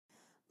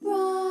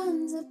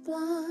one's a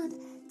blonde.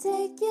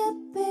 Take your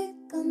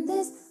pick on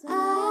this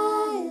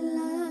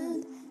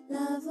island.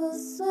 Love will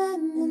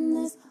swim in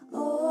this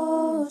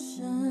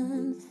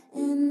ocean.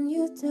 In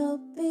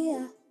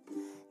utopia,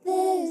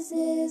 this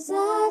is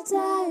our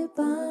type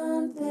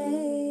on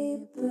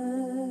paper.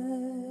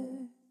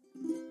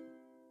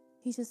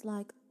 He's just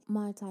like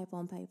my type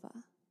on paper.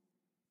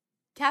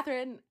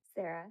 Catherine,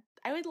 Sarah,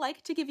 I would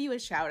like to give you a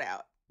shout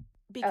out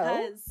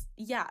because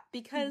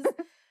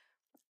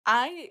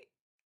I,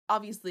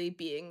 obviously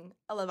being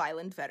a Love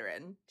Island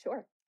veteran,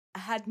 sure,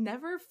 had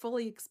never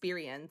fully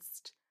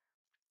experienced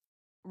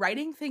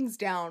writing things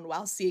down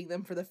while seeing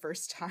them for the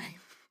first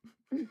time.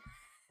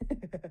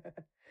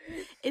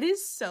 It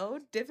is so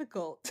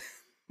difficult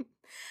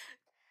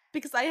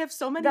because I have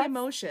so many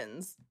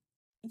emotions.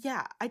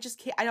 Yeah, I just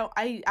can't.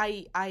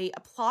 I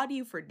applaud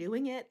you for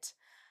doing it.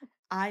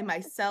 I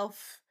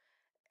myself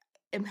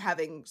am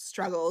having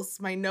struggles.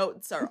 My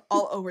notes are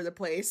all over the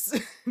place.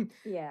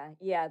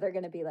 Yeah, they're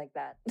gonna be like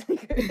that.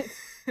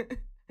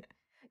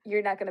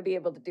 You're not gonna be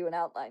able to do an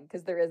outline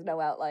because there is no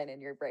outline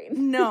in your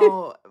brain.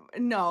 No.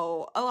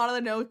 A lot of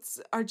the notes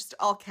are just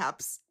all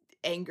caps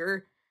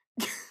anger.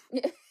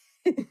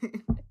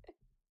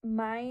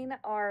 Mine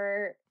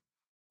are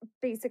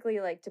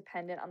basically like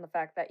dependent on the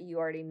fact that you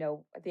already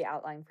know the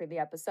outline for the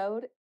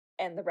episode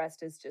and the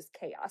rest is just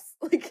chaos.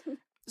 Like,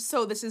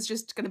 so this is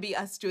just going to be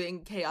us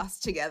doing chaos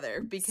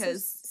together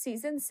because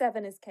season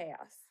 7 is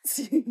chaos.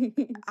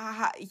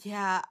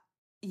 Yeah.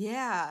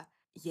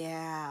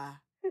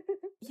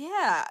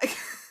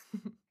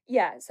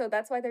 Yeah, so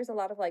that's why there's a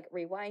lot of like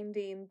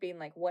rewinding, being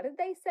like, what did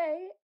they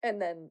say?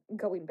 And then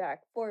going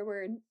back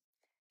forward.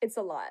 It's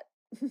a lot.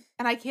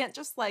 And I can't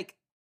just like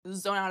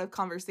zone out of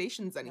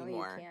conversations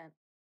anymore. No, you can't.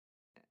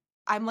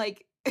 I'm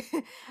like,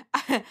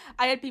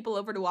 I had people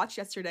over to watch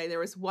yesterday. There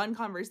was one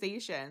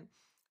conversation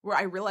where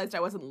I realized I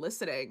wasn't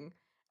listening.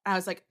 And I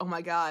was like, oh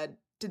my God,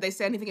 did they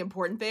say anything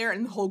important there?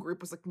 And the whole group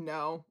was like,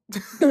 no.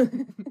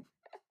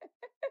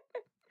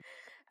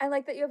 I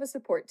like that you have a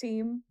support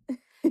team.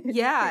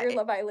 Yeah. For your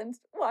Love Island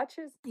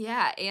watchers.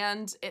 Yeah,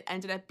 and it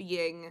ended up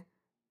being,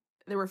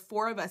 there were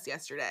 4 of us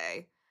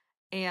yesterday.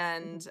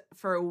 And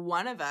for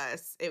one of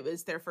us, it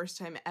was their first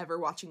time ever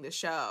watching the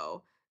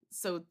show.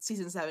 So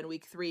season 7,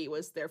 week 3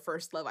 was their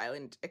first Love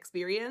Island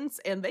experience,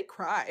 and they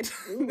cried.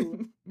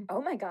 Ooh.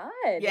 Oh my God.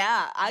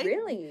 Yeah.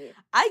 Really?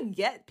 I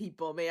get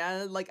people,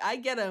 man. Like, I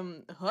get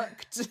them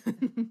hooked.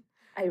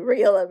 I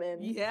reel them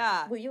in.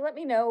 Yeah. Will you let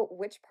me know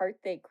which part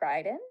they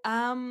cried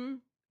in?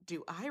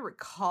 Do I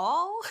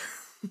recall?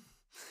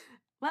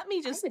 Let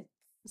me just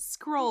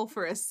scroll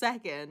for a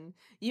second.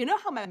 You know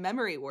how my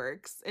memory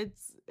works.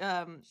 It's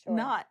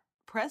not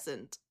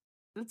present.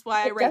 That's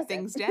why I write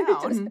things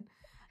down.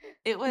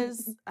 It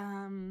was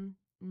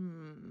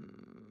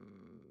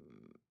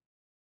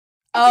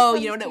oh,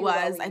 you know what it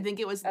was? I think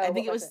it was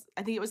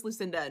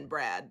Lucinda and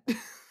Brad.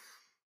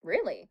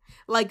 Really?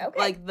 Like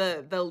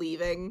the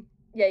leaving.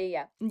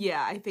 Yeah.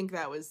 Yeah, I think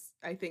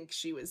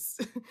she was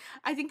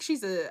I think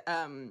she's a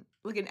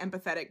like an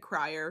empathetic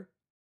crier.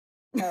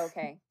 Oh,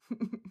 okay.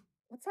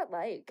 What's that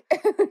like?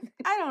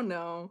 I don't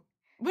know.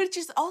 But it's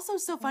just also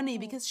so funny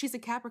because she's a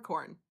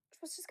Capricorn.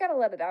 She's got to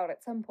let it out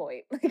at some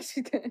point. Like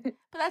she's gonna...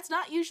 But that's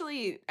not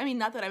usually, I mean,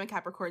 not that I'm a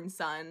Capricorn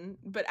sun,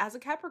 but as a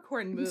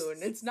Capricorn moon,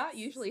 it's not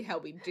usually how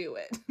we do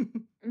it.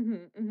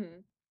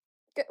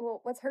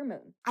 Well, what's her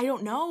moon? I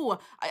don't know.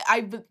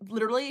 I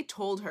literally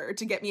told her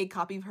to get me a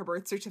copy of her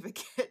birth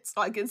certificate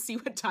so I could see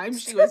what time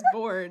she was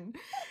born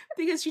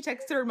because she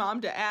texted her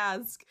mom to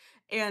ask,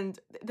 and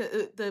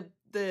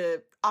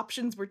the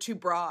options were too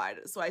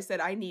broad. So I said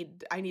I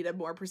need a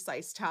more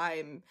precise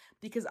time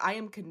because I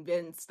am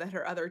convinced that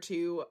her other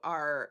 2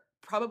 are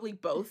probably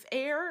both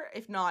air,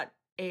 if not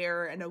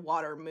air and a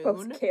water moon.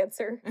 Both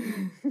Cancer.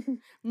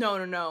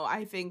 No.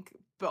 I think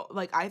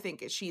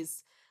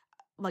she's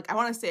like, I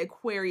want to say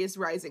Aquarius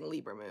rising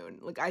Libra moon.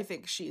 Like, I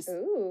think she's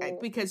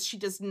because she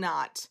does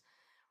not.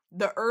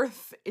 The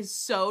Earth is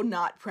so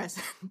not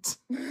present.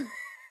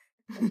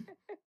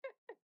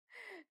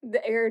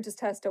 The air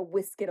just has to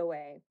whisk it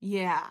away.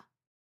 Yeah.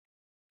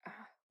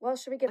 Well,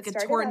 should we get started?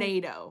 Like a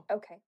tornado.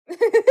 Okay.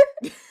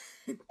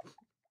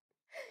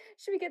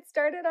 Should we get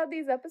started on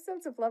these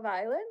episodes of Love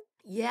Island?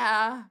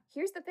 Yeah.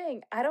 Here's the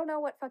thing. I don't know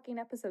what fucking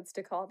episodes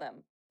to call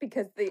them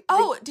because did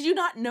you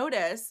not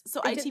notice?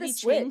 So ITV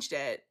changed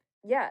it.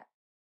 Yeah.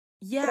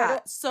 Yeah.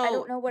 I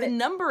don't know what the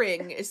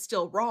numbering is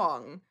still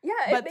wrong.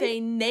 Yeah. But they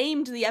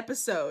named the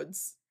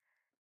episodes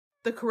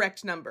the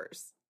correct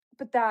numbers.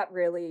 But that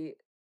really...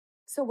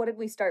 So what did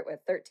we start with?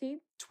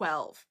 13?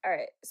 12. All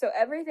right. So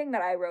everything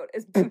that I wrote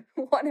is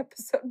one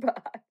episode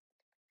behind.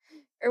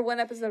 Or one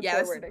episode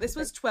forward. This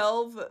was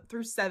 12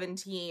 through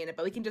 17,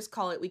 but we can just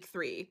call it week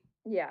 3.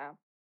 Yeah.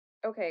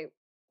 Okay.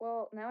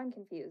 Well, now I'm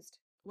confused.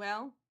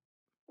 Well?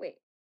 Wait.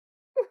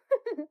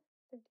 13,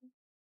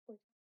 14,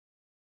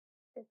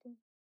 15,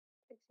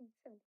 16,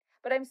 17.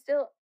 But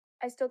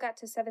I still got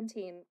to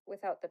 17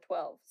 without the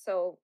 12.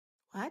 So.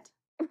 What?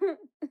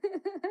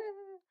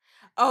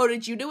 Oh,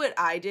 did you do what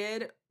I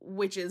did?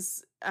 Which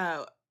is,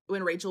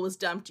 when Rachel was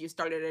dumped, you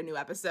started a new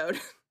episode.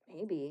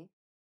 Maybe.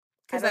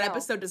 Because I that don't know.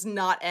 episode does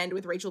not end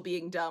with Rachel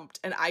being dumped,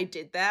 and I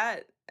did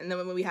that. And then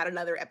when we had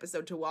another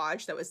episode to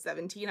watch that was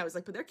 17, I was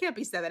like, but there can't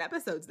be 7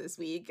 episodes this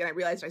week. And I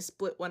realized I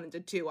split one into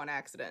 2 on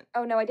accident.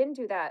 Oh, no, I didn't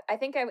do that. I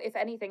think, if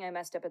anything, I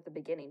messed up at the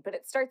beginning. But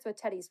it starts with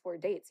Teddy's 4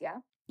 dates, yeah?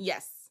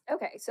 Yes.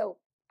 Okay, so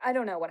I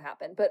don't know what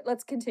happened, but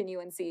let's continue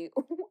and see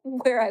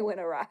where I went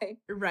awry.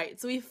 Right.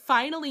 So we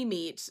finally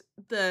meet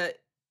the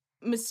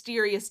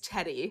mysterious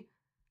Teddy.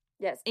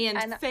 Yes. And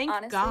thank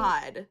honestly,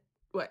 God.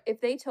 What? If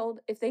they told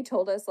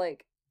us,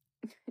 like,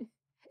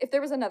 if there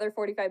was another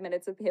 45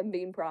 minutes of him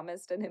being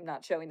promised and him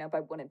not showing up, I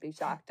wouldn't be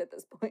shocked at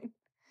this point.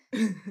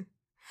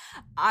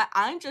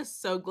 I'm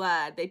just so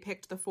glad they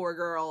picked the 4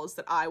 girls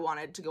that I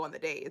wanted to go on the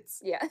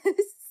dates. Yeah.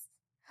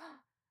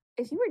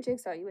 If you were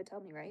Jigsaw, you would tell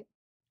me, right?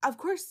 Of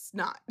course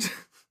not.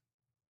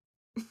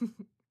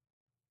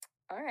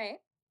 All right.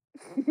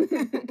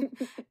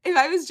 If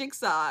I was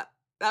Jigsaw,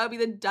 that would be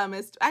the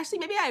dumbest. Actually,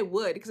 maybe I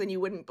would, because then you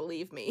wouldn't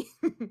believe me.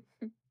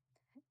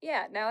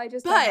 Yeah, now I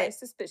just have my But-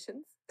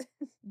 suspicions.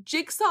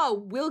 Jigsaw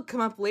will come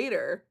up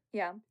later,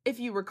 Yeah, if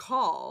you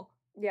recall.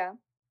 yeah,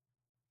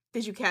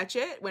 Did you catch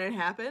it when it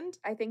happened?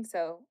 I think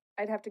so.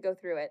 I'd have to go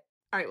through it.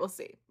 All right, we'll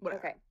see.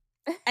 Whatever.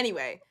 Okay.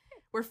 Anyway,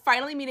 we're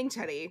finally meeting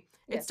Teddy.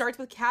 It Yes. starts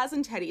with Kaz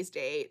and Teddy's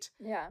date,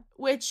 Yeah,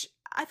 which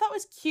I thought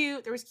was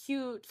cute. There was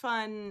cute,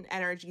 fun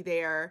energy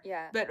there.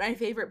 yeah. But my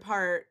favorite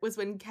part was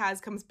when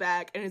Kaz comes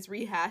back and is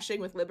rehashing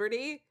with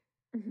Liberty,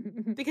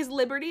 because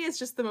Liberty is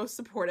just the most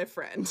supportive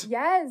friend.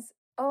 Yes.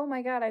 Oh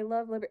my god, I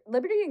love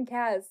Liberty and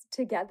Kaz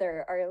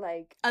together are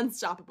like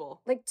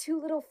Unstoppable.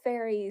 2 little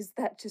fairies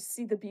that just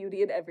see the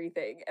beauty in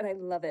everything, and I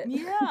love it.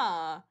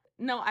 Yeah.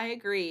 No, I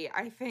agree.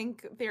 I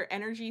think their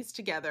energies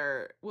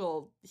together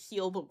will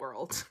heal the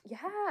world.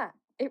 Yeah,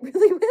 it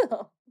really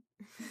will.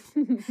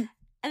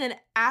 And then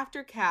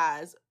after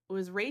Kaz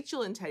was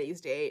Rachel and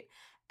Teddy's date.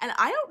 And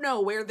I don't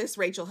know where this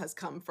Rachel has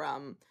come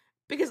from,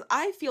 because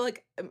I feel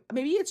like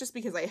maybe it's just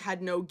because I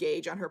had no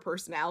gauge on her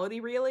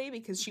personality, really,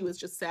 because she was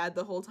just sad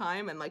the whole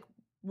time and like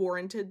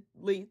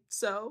warrantedly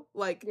so.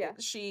 Like Yeah.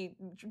 she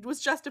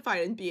was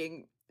justified in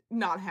being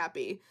not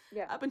happy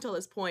Yeah. up until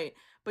this point.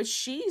 But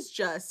she's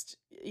just,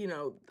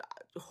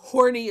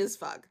 horny as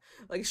fuck.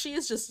 Like she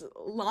is just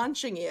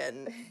launching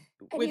in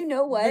And with you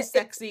know what? the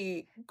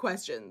sexy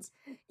questions.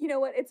 You know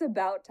what? It's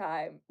about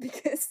time,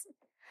 because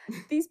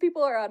these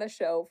people are on a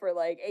show for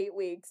like 8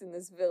 weeks in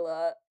this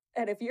villa.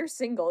 And if you're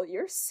single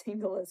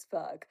as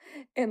fuck.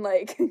 And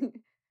like,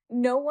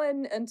 no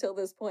one until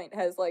this point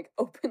has like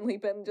openly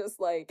been just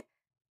like,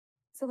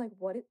 so like,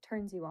 what it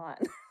turns you on?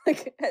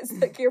 Like, as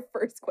like your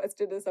first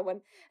question to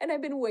someone. And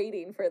I've been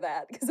waiting for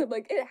that, because I'm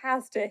like, it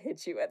has to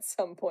hit you at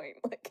some point.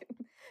 Like,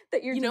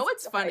 that you're You know just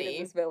what's hiding funny?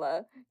 in this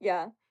villa.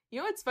 Yeah. You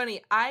know what's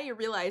funny? I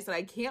realize that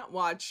I can't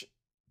watch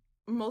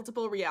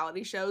multiple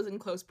reality shows in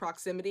close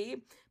proximity,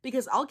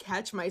 because I'll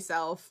catch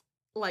myself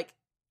like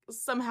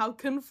somehow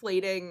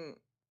conflating,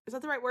 is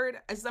that the right word?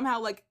 Somehow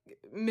like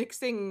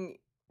mixing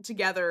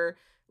together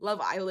Love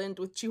Island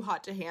with Too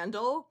Hot to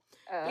Handle,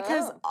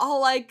 because Oh. I'll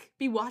like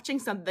be watching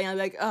something and I'm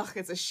like, ugh,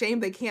 it's a shame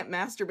they can't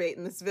masturbate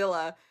in this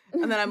villa.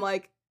 And then I'm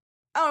like,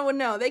 oh well,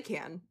 no, they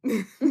can.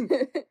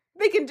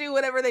 They can do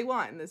whatever they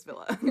want in this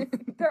villa.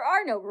 There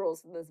are no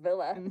rules in this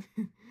villa.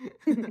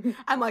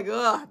 I'm like,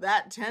 ugh,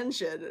 that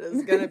tension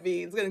is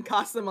it's gonna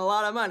cost them a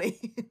lot of money.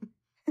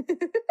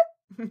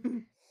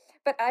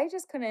 But I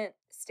just couldn't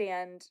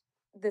stand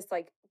this,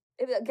 like,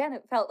 again,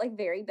 it felt like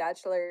very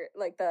Bachelor,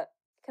 like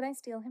can I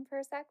steal him for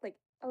a sec? Like,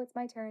 oh, it's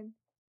my turn.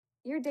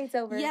 Your date's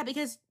over. Yeah,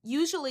 because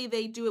usually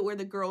they do it where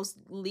the girls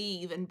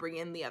leave and bring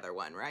in the other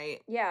one,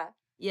 right? Yeah.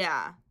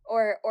 Yeah.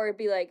 Or it'd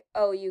be like,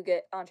 oh, you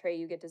get entree,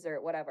 you get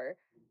dessert, whatever.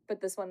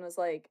 But this one was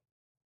like,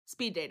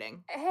 Speed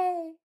dating.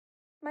 hey,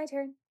 my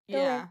turn. Go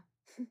Yeah.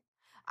 ahead.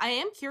 I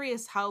am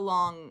curious how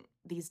long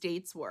these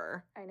dates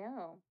were. I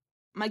know.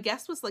 My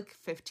guess was like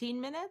 15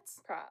 minutes.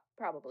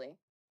 Probably.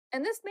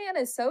 And this man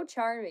is so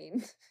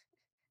charming.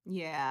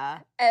 Yeah.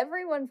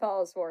 Everyone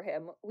falls for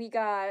him. We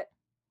got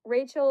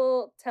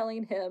Rachel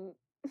telling him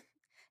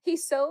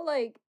he's so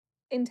like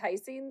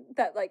enticing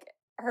that like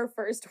her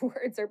first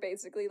words are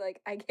basically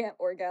like, I can't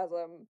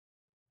orgasm.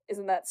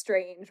 Isn't that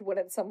strange?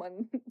 Wouldn't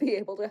someone be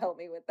able to help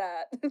me with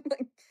that?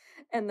 Like,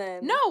 and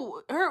then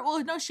No,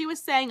 she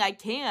was saying I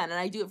can and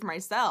I do it for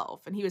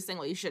myself. And he was saying,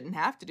 well, you shouldn't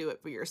have to do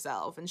it for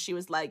yourself. And she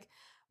was like,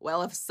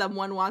 well, if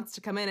someone wants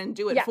to come in and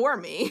do it Yeah. for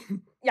me.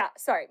 yeah,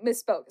 sorry,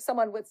 misspoke.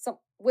 Someone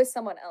with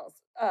someone else.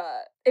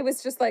 It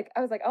was just like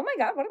I was like, oh my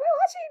god, what am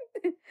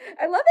I watching?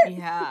 I love it.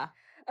 Yeah.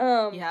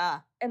 Yeah.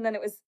 And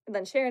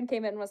then Sharon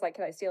came in and was like,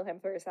 can I steal him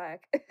for a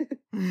sec?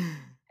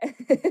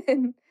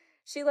 And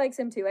she likes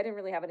him too. I didn't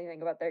really have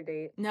anything about their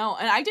date. No,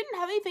 and I didn't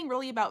have anything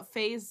really about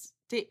Faye's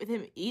date with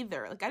him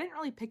either. Like, I didn't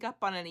really pick up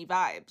on any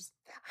vibes.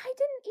 I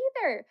didn't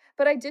either.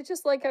 But I did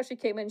just like how she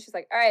came in. She's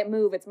like, all right,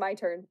 move. It's my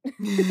turn.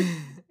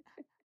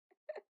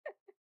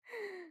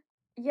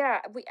 Yeah,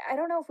 I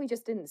don't know if we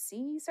just didn't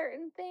see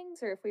certain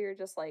things or if we were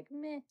just like,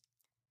 meh.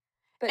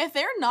 But If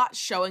they're not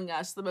showing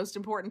us the most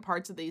important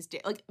parts of these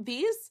days, like,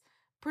 these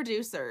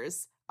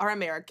producers are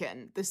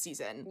American this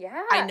season.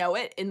 Yeah. I know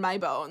it in my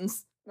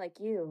bones. Like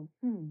you.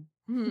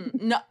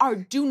 No, or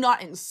do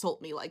not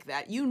insult me like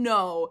that. You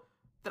know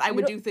that I You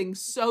would don't- do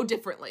things so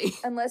differently.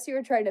 Unless you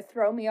were trying to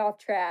throw me off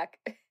track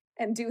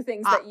and do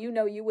things that you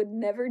know you would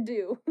never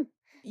do.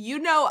 You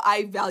know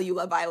I value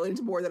Love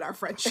Island more than our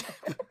friendship.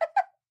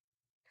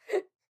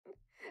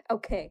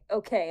 Okay,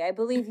 I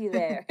believe you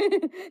there.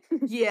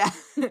 Yeah.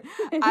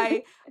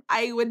 I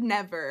would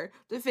never.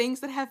 The things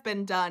that have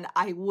been done,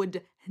 I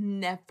would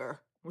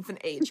never. With an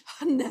H.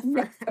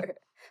 Never.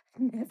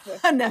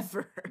 Never.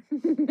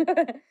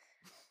 Never.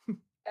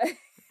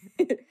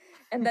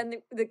 And then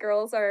the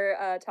girls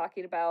are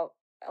talking about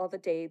all the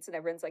dates, and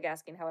everyone's like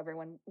asking how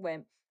everyone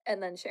went.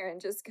 And then Sharon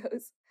just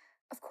goes,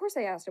 "Of course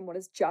I asked him what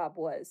his job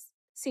was.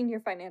 Senior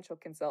financial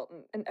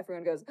consultant." And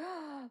everyone goes,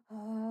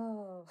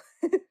 "Oh."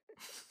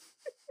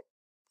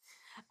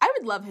 I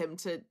would love him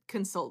to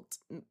consult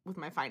with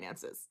my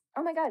finances.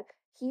 Oh my god.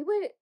 He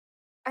would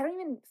I don't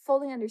even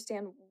fully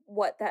understand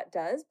what that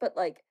does, but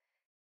like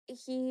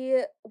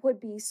he would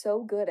be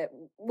so good at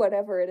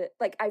whatever it is.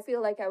 Like I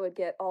feel like I would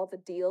get all the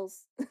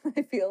deals.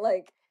 I feel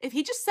like If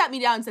he just sat me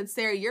down and said,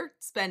 "Sarah, you're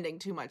spending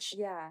too much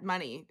yeah.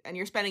 money and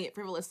you're spending it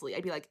frivolously,"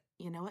 I'd be like,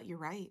 "You know what? You're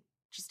right.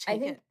 Just I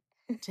take think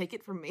it. Take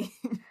it from me."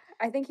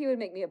 I think he would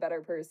make me a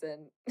better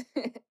person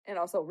and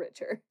also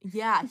richer.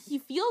 Yeah, he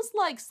feels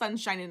like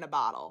sunshine in a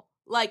bottle.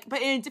 Like,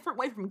 but in a different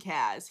way from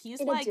Kaz.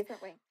 He's In like a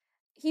different way.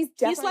 He's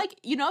definitely like,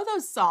 you know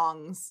those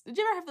songs? Did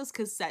you ever have those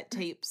cassette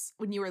tapes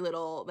when you were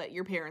little that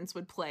your parents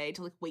would play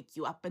to like wake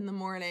you up in the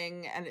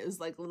morning? And it was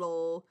like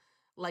little,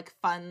 like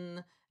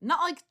fun,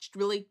 not like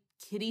really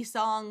kiddie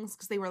songs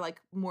because they were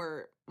like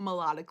more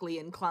melodically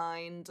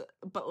inclined,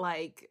 but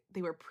like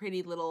they were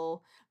pretty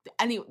little.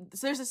 Anyway,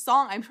 so there's a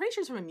song, I'm pretty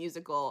sure it's from a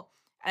musical,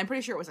 and I'm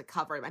pretty sure it was a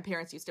cover my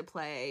parents used to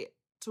play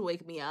to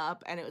wake me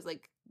up, and it was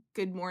like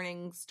Good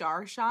Morning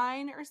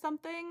Starshine or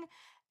something.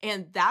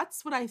 And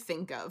that's what I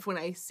think of when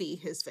I see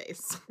his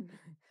face.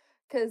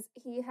 because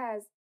he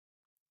has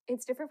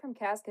it's different from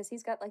Cass because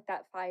he's got like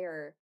that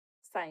fire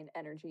sign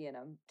energy in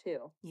him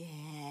too.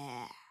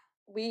 Yeah.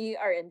 We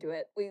are into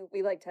it.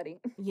 We like Teddy.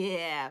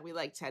 Yeah, we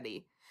like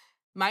Teddy.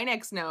 My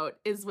next note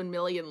is when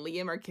Millie and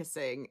Liam are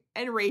kissing,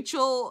 and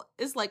Rachel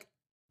is like,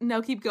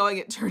 "No, keep going,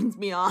 it turns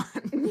me on."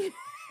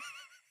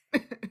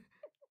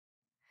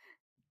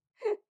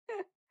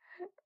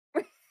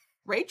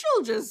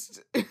 Rachel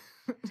just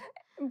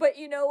But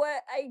you know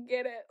what? I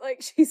get it.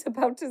 Like she's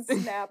about to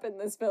snap in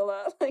this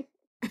villa. Like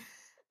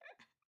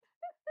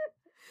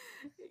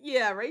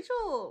yeah,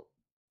 Rachel.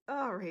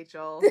 Oh,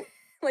 Rachel.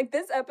 like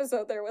this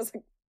episode there was a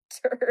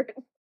turn.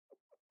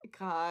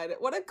 God,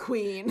 what a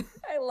queen.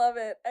 I love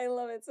it. I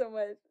love it so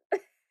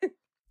much.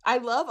 I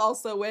love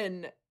also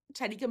when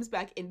Teddy comes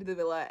back into the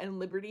villa and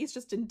Liberty's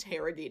just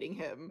interrogating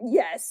him.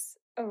 Yes.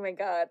 Oh my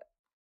god.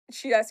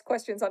 She asks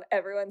questions on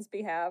everyone's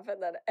behalf,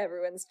 and then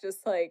everyone's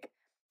just like,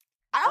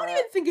 I don't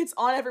even think it's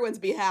on everyone's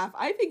behalf.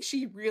 I think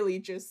she really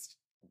just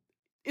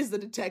is the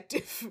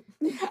detective.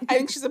 I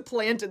think she's a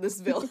plant in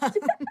this villa.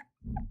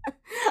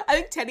 I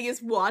think Teddy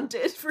is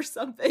wanted for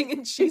something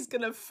and she's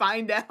gonna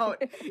find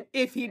out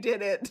if he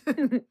did it.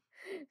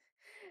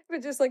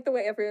 But just like the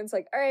way everyone's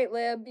like, "All right,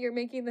 Lib, you're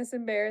making this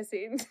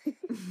embarrassing."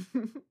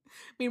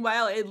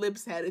 Meanwhile, in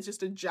Lib's head, it's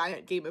just a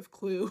giant game of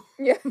Clue.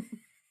 Yeah.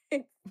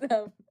 It's,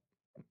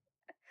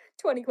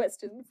 20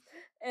 questions.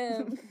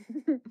 And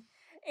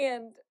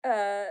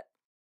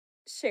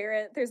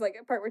Sharon, there's like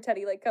a part where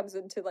Teddy like comes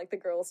into like the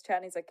girls' chat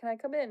and he's like, "Can I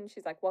come in?" And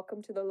she's like,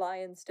 "Welcome to the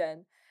lion's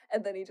den."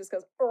 And then he just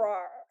goes,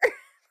 "Rawr."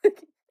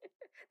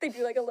 They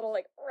do like a little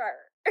like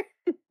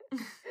rawr.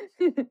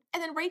 And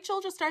then Rachel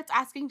just starts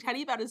asking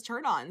Teddy about his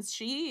turn-ons.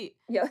 She's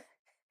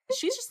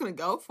just gonna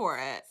go for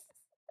it.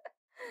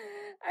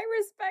 I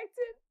respect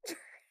it.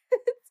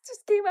 It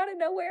just came out of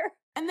nowhere.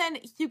 And then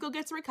Hugo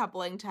gets a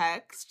recoupling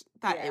text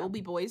that Yeah. it will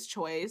be boy's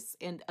choice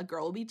and a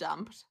girl will be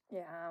dumped,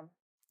 Yeah.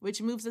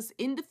 which moves us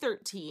into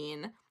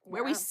 13,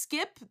 where we Yeah.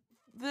 skip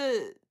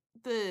the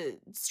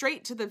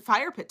straight to the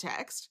fire pit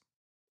text.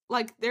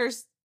 Like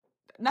there's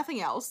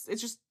nothing else.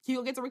 It's just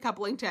Hugo gets a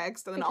recoupling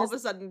text, and then all of a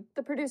Because sudden,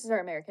 the producers are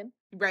American.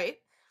 right?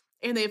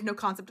 And they have no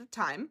concept of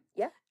time.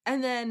 Yeah.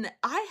 And then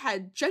I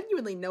had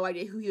genuinely no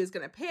idea who he was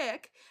gonna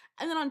pick.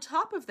 And then on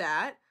top of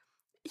that,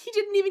 he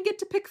didn't even get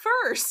to pick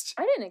first.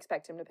 I didn't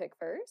expect him to pick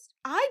first.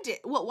 I did.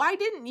 Well, why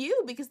didn't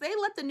you? Because they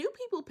let the new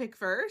people pick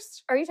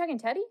first. Are you talking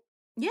Teddy?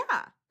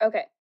 Yeah.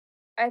 Okay.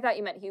 I thought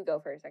you meant Hugo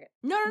for a second.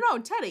 No,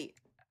 Teddy.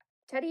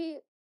 Teddy,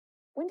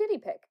 when did he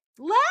pick?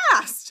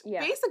 Last.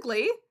 Yeah.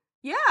 Basically.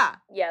 Yeah.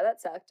 Yeah, that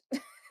sucked.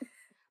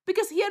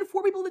 Because he had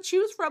 4 people to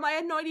choose from. I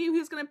had no idea who he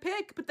was going to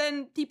pick, but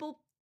then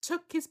people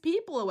took his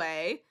people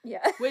away,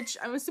 Yeah. which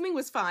I'm assuming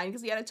was fine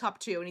because he had a top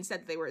 2 and he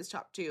said that they were his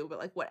top 2, but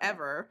like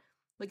whatever.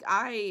 Like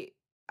I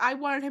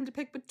wanted him to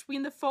pick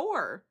between the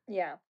 4.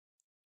 Yeah.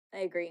 I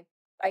agree.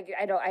 I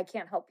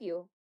can't help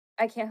you.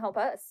 I can't help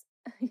us.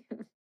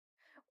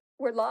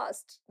 We're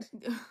lost.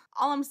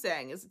 All I'm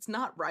saying is it's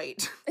not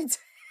right. It's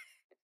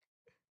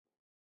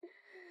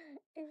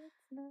It's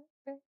not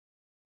right.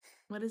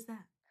 What is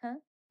that? Huh?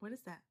 What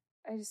is that?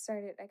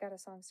 I got a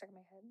song stuck in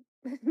my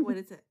head. What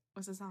is it?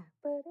 What's the song?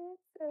 But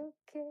it's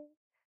okay.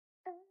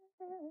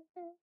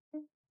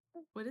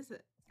 What is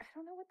it? I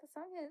don't know what the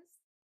song is.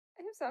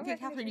 I have song Okay,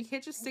 Catherine, you recognition.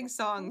 can't just sing Hang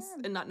songs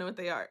on. and not know what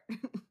they are. Oh,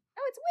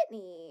 it's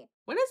Whitney.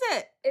 What is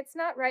it? It's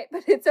not right,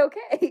 but it's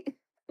okay.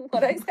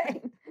 What I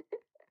sang.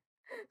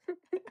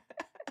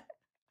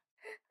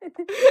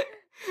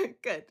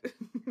 Good.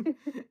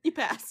 You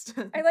passed.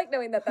 I like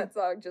knowing that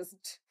song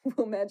just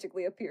will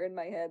magically appear in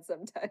my head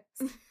sometimes.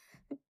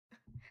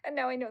 And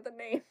now I know the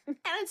name. And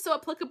it's so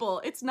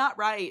applicable. It's not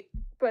right,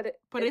 But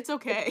it's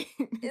okay.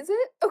 Is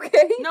it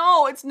okay?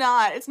 No, it's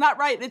not. It's not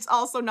right. It's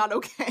also not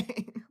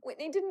okay.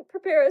 Whitney didn't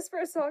prepare us for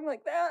a song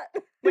like that.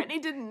 Whitney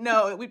didn't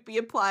know that we'd be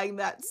applying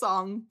that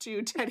song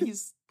to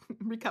Teddy's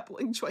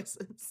recoupling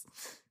choices.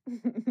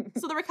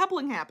 So the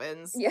recoupling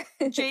happens. Yeah.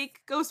 Jake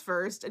goes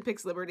first and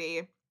picks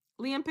Liberty.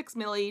 Liam picks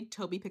Millie.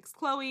 Toby picks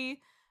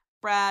Chloe.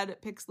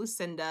 Brad picks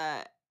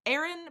Lucinda.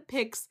 Aaron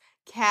picks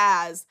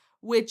Kaz,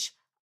 which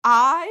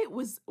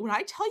when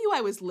I tell you I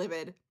was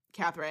livid,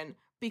 Catherine,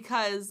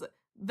 because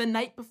the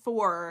night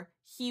before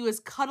he was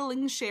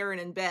cuddling Sharon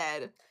in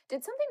bed.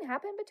 Did something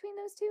happen between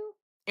those two?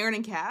 Aaron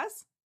and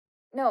Kaz?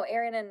 No,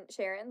 Aaron and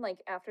Sharon, like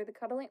after the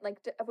cuddling? Like,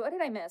 what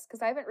did I miss?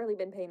 Because I haven't really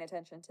been paying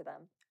attention to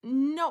them.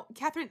 No,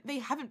 Catherine, they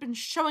haven't been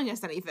showing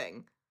us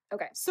anything.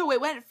 Okay. So it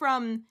went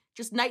from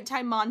just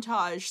nighttime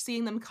montage,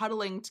 seeing them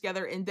cuddling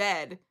together in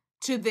bed,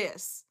 to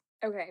this.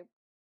 Okay.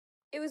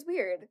 It was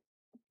weird.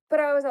 But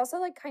I was also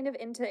like kind of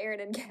into Aaron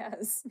and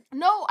Kaz.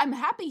 No, I'm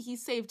happy he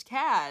saved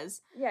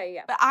Kaz,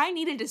 Yeah. but I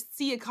needed to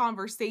see a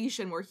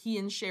conversation where he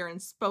and Sharon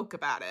spoke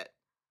about it.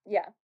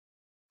 Yeah.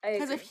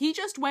 Because if he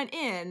just went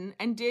in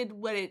and did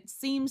what it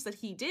seems that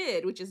he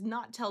did, which is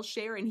not tell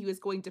Sharon he was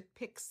going to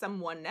pick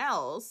someone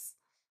else.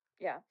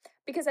 Yeah.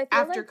 Because I feel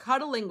after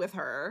cuddling with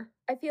her.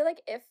 I feel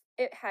like if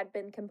it had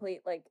been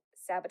complete like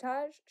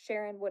sabotage,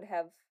 Sharon would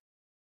have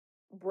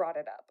brought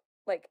it up.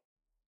 Like,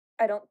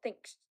 I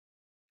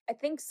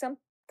think some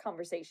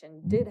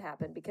conversation did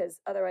happen, because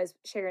otherwise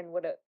Sharon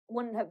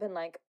wouldn't have been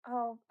like,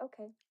 oh,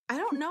 okay. I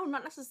don't know,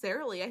 not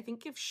necessarily. I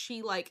think if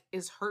she like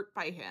is hurt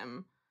by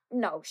him.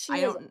 No, she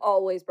has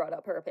always brought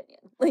up her opinion.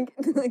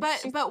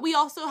 But we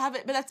also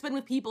haven't, but that's been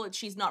with people that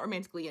she's not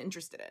romantically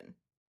interested in.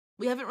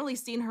 We haven't really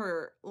seen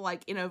her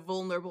like in a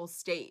vulnerable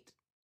state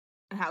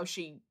and how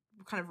she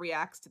kind of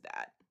reacts to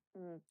that.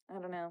 I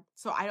don't know.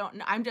 So I don't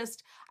know.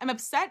 I'm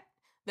upset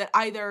that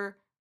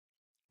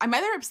I'm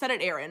either upset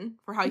at Aaron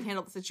for how he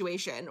handled the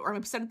situation, or I'm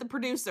upset at the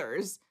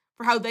producers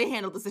for how they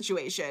handled the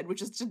situation,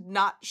 which is to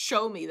not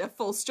show me the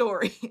full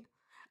story.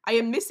 I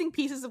am missing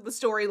pieces of the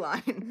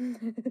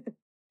storyline.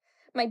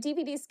 My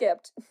DVD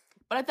skipped.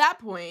 But at that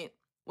point,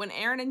 when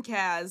Aaron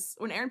picks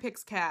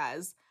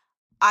Kaz,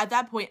 at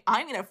that point,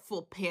 I'm in a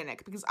full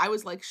panic because I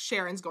was like,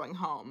 Sharon's going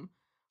home.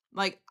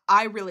 Like,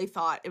 I really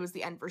thought it was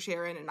the end for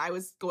Sharon and I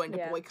was going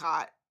to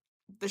boycott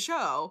the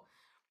show.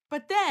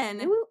 But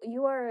then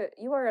you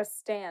are a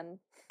stan.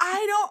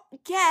 I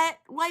don't get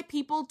why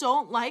people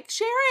don't like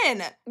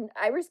Sharon.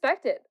 I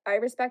respect it.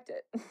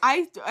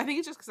 I think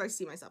it's just because I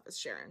see myself as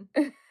Sharon.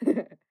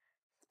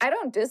 I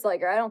don't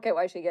dislike her. I don't get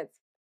why she gets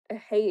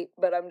hate,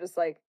 but I'm just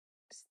like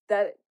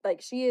that.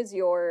 Like, she is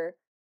you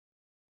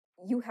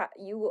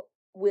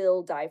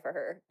will die for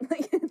her.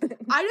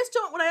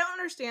 What I don't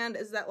understand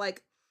is that,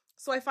 like,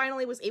 so I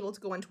finally was able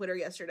to go on Twitter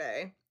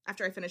yesterday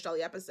after I finished all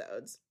the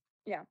episodes.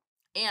 Yeah.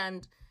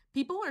 And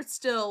people are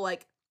still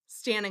like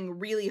standing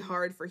really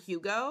hard for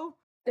Hugo.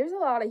 There's a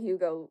lot of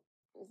Hugo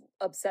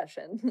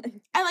obsession.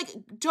 And like,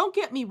 don't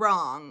get me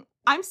wrong,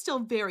 I'm still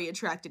very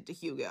attracted to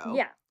Hugo.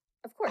 Yeah,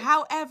 of course.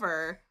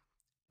 However,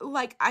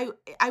 like,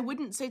 I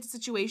wouldn't say it's a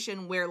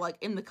situation where like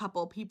in the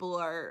couple people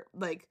are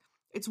like,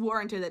 it's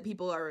warranted that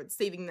people are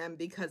saving them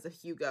because of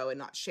Hugo and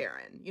not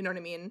Sharon. You know what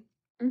I mean?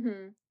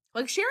 Mm-hmm.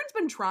 Like, Sharon's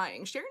been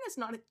trying. Sharon has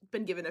not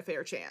been given a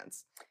fair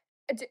chance.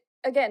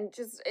 Again,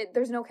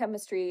 there's no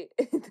chemistry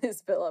in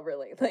this villa,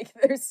 really. Like,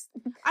 there's...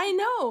 I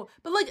know,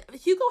 but like,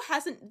 Hugo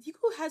has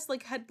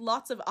like had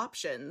lots of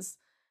options.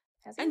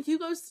 Has he? And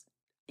Hugo's,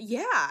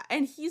 yeah,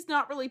 and he's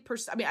not really,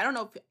 I mean, I don't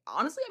know if,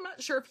 honestly, I'm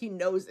not sure if he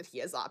knows that he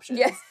has options.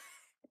 Yeah.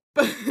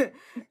 But,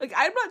 like,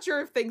 I'm not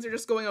sure if things are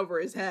just going over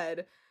his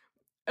head.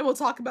 And we'll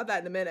talk about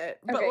that in a minute.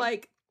 Okay. But,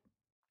 like,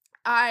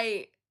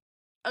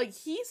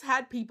 he's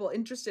had people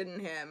interested in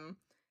him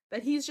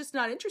that he's just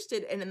not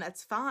interested in, and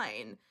that's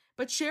fine.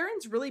 But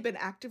Sharon's really been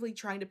actively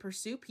trying to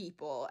pursue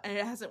people, and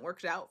it hasn't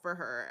worked out for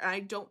her. And I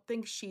don't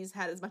think she's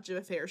had as much of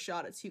a fair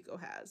shot as Hugo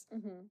has.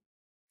 Mm-hmm.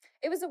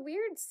 It was a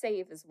weird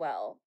save as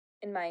well,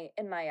 in my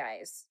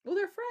eyes. Well,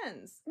 they're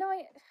friends. No,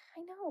 I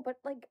know, but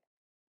like,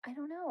 I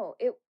don't know.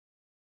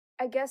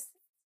 I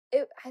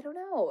don't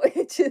know.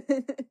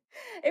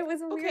 It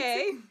was a weird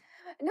okay.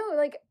 No,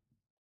 like,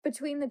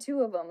 between the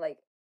two of them, like,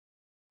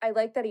 I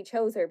like that he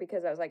chose her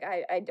because I was like,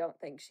 I don't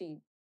think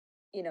she,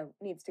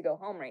 needs to go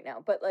home right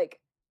now. But like,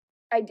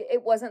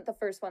 it wasn't the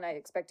first one I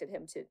expected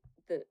him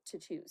to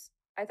choose.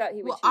 I thought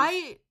he would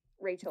choose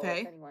Rachel,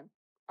 if anyone.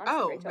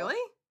 Honestly, Rachel.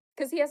 Really?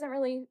 Because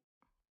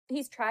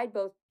he's tried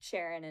both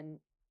Sharon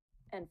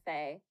and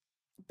Faye.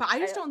 But I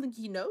just don't- don't think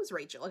he knows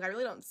Rachel. Like, I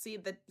really don't see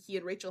that he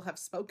and Rachel have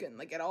spoken,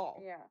 like, at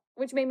all. Yeah.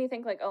 Which made me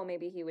think like, oh,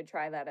 maybe he would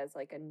try that as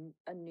like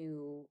a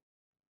new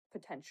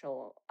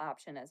potential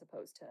option as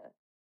opposed to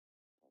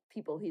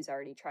people he's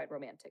already tried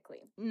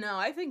romantically. No,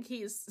 I think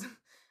he's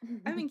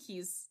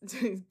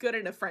good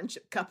in a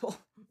friendship couple.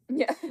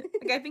 Yeah.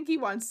 Like, I think he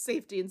wants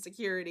safety and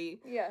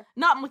security. Yeah.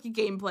 Not in like a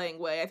game playing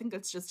way. I think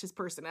that's just his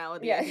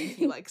personality. Yeah. I think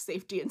he likes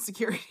safety and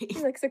security. He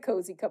likes a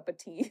cozy cup of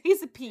tea.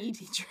 He's a PE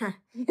teacher.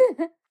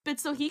 But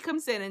so he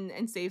comes in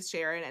and saves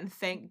Sharon, and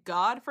thank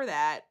God for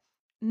that.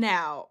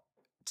 Now,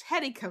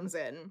 Teddy comes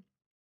in,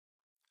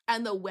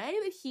 and the way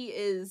that he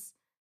is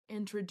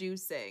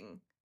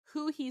introducing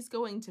who he's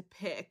going to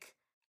pick,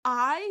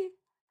 I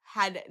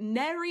had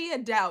nary a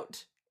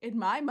doubt in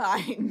my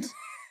mind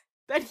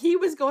that he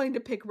was going to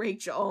pick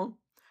Rachel.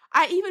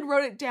 I even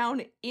wrote it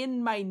down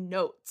in my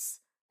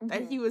notes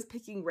that he was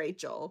picking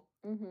Rachel.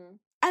 Mm-hmm.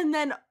 And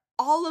then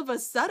all of a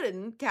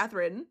sudden,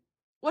 Catherine,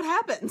 what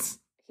happens?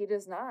 He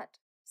does not.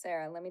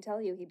 Sarah, let me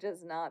tell you, he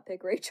does not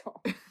pick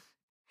Rachel.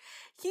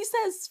 He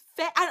says,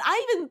 and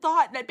I even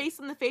thought that based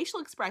on the facial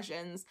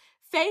expressions,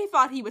 Faye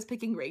thought he was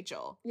picking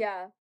Rachel.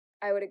 Yeah,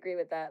 I would agree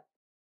with that.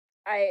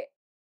 I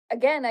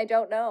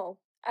don't know.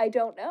 I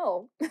don't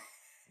know.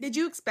 Did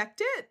you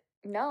expect it?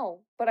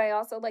 No, but I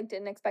also like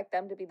didn't expect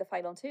them to be the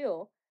final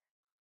two.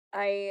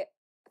 I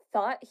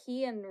thought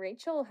he and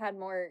Rachel had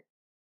more,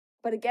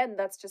 but again,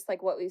 that's just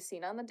like what we've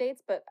seen on the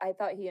dates, but I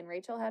thought he and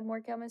Rachel had more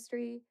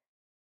chemistry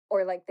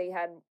or like they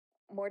had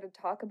more to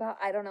talk about.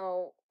 I don't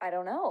know.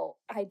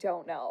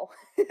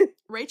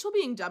 Rachel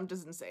being dumped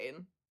is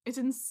insane. It's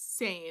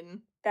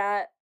insane.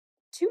 That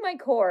to my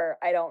core,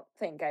 I don't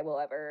think I will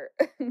ever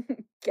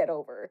get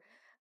over.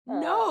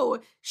 No,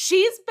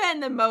 she's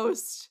been the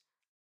most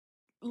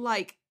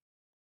like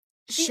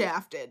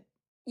shafted.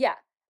 Yeah,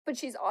 but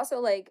she's also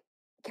like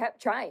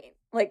kept trying.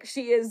 Like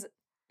she is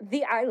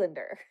the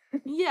Islander.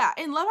 Yeah,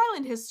 in Love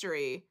Island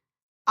history,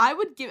 I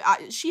would give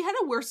she had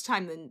a worse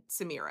time than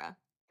Samira.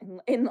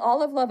 In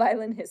all of Love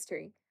Island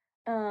history.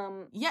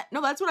 Yeah,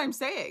 no, that's what I'm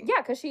saying.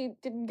 Yeah, because she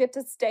didn't get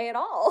to stay at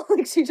all.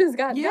 Like she just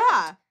got yeah.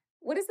 dumped.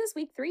 What is this,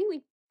 week 3?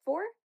 Week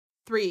 4?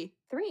 3.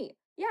 3.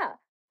 Yeah.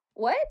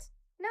 What?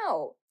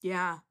 No.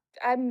 Yeah.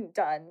 I'm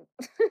done.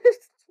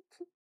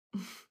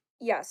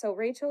 Yeah, so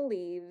Rachel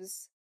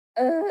leaves.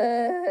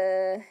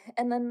 And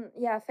then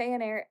yeah, Faye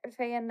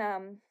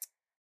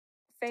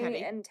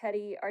Teddy. and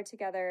Teddy are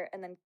together,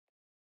 and then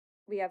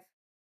we have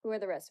who are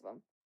the rest of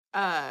them?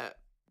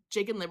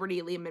 Jake and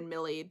Liberty, Liam and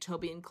Millie,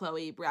 Toby and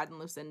Chloe, Brad and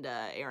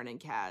Lucinda, Aaron and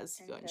Kaz,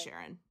 Hugo and Okay.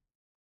 Sharon.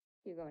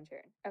 Hugo and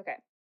Sharon. Okay.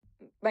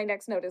 My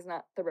next note is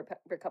not the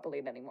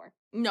recoupling anymore.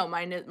 No,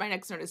 my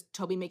next note is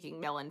Toby making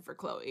melon for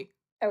Chloe,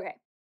 Okay.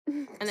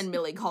 and then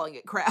Millie calling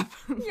it crap.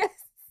 Yes.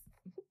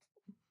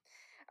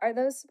 Are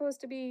those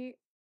supposed to be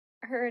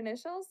her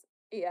initials?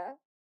 Yeah.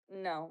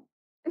 No.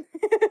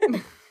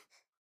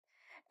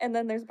 And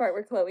then there's a part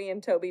where Chloe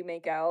and Toby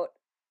make out,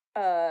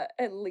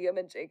 and Liam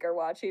and Jake are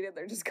watching, and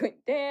they're just going,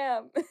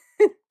 damn.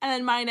 And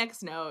then my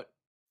next note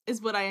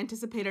is what I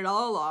anticipated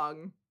all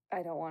along,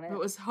 I don't want it. but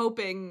was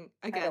hoping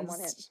I don't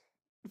want it. against.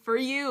 For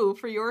you,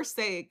 for your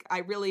sake, I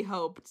really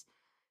hoped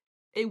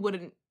it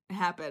wouldn't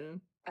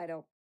happen. I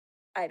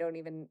don't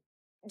even,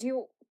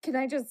 can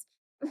I just,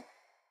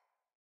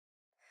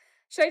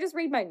 should I just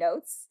read my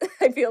notes?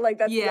 I feel like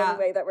that's the Yeah.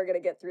 only way that we're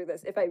going to get through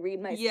this, if I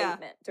read my Yeah.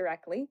 statement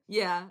directly.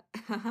 Yeah.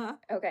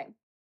 Okay.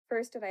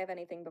 First, did I have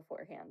anything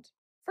beforehand?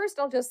 First,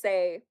 I'll just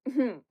say,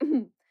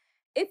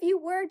 if you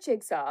were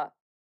Jigsaw,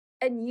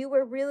 and you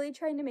were really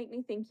trying to make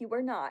me think you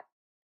were not,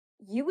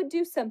 you would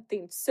do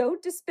something so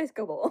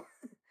despicable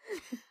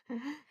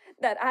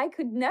that I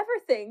could never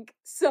think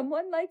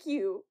someone like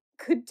you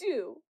could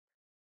do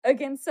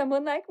against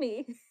someone like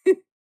me,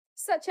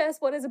 such as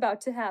what is about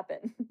to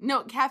happen.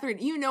 No, Catherine,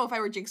 you know if I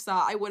were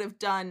Jigsaw, it would have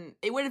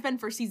been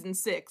for season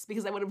 6,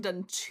 because I would have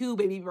done 2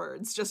 baby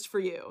birds just for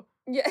you.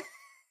 Yeah.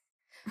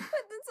 But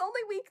it's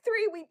only week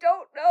 3, we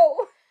don't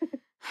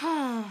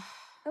know.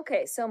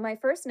 Okay, so my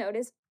first note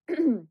is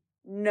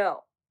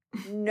no.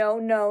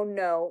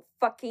 No.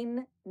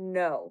 Fucking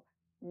no.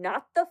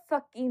 Not the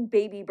fucking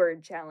baby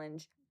bird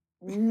challenge.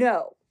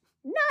 No.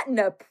 Not in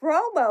a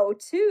promo,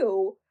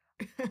 too.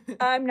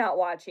 I'm not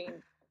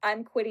watching.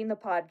 I'm quitting the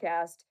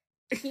podcast.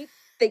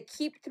 They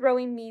keep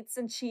throwing meats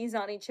and cheese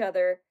on each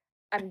other.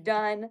 I'm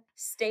done.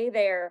 Stay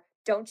there.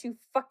 Don't you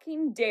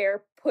fucking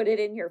dare put it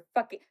in your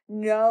fucking...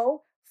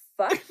 No.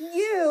 Fuck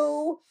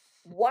you.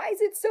 Why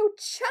is it so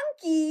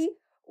chunky?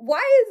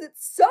 Why is it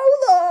so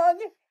long?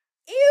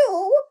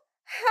 Ew.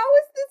 How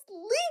is this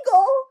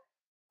legal?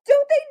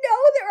 Don't they know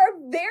there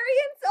are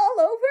variants all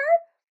over?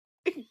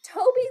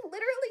 Toby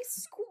literally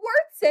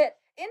squirts it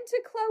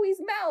into Chloe's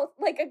mouth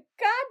like a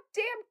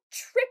goddamn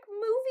trick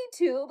movie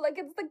tube, like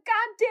it's the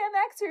goddamn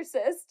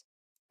Exorcist.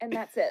 And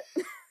that's it.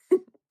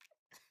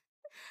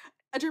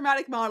 A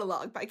dramatic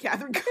monologue by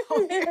Catherine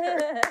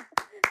Collier.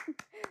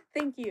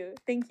 Thank you.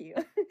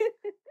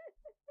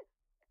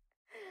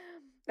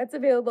 That's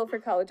available for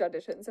college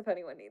auditions if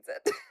anyone needs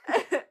it.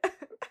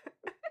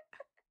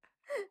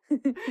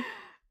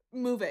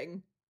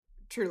 Moving.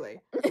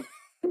 Truly.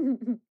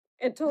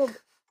 It told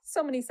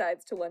so many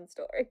sides to one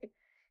story.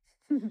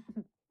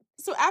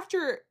 So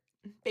after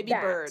Baby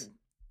That. Bird,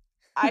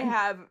 I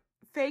have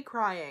Faye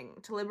crying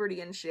to Liberty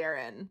and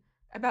Sharon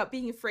about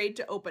being afraid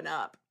to open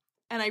up.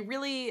 And I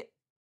really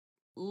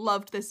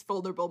loved this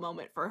vulnerable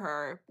moment for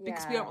her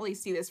because we Yeah. don't really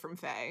see this from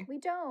Faye. We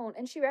don't.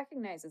 And she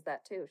recognizes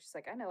that too. She's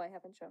like, I know I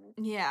haven't shown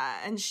it. Yeah,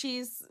 and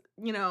she's,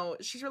 you know,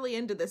 she's really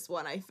into this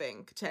one, I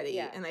think, Teddy.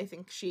 Yeah. And I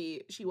think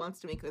she wants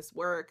to make this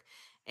work.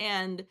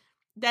 And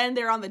then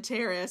they're on the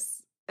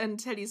terrace and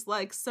Teddy's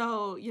like,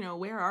 so, you know,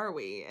 where are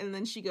we? And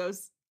then she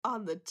goes,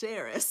 on the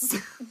terrace.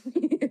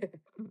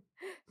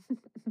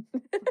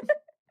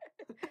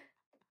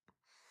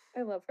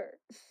 I love her.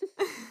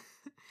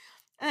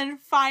 And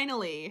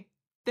finally,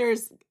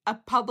 there's a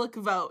public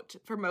vote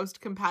for most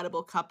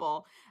compatible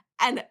couple.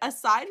 And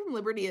aside from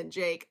Liberty and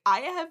Jake, I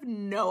have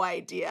no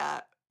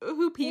idea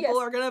who people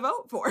Yes. are going to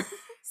vote for.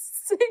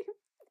 Same.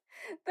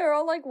 They're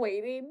all like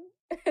waiting.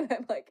 And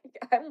I'm like,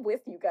 I'm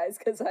with you guys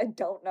because I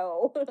don't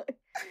know.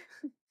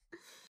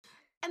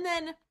 And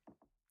then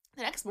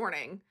the next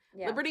morning,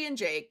 Yeah. Liberty and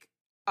Jake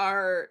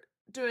are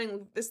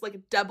doing this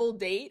like double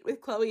date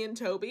with Chloe and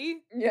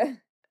Toby, Yeah.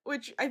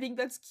 which I think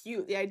that's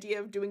cute. The idea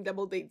of doing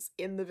double dates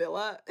in the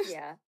villa.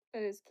 Yeah.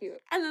 It is cute.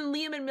 And then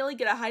Liam and Millie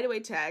get a hideaway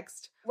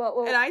text.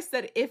 Well, And I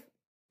said,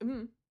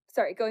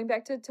 sorry, going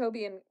back to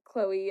Toby and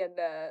Chloe and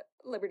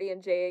Liberty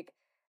and Jake,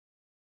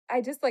 I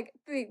just like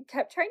they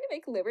kept trying to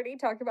make Liberty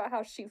talk about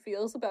how she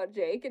feels about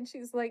Jake, and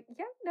she's like,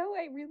 "Yeah, no,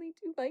 I really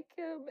do like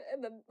him."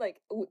 And then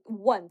like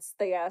once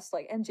they asked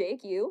like, "And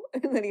Jake, you?"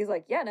 And then he's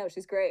like, "Yeah, no,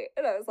 she's great."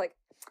 And I was like,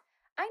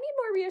 "I need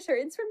more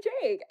reassurance from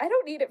Jake. I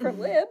don't need it from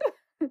Lib."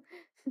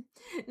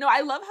 No,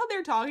 I love how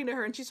they're talking to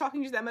her and she's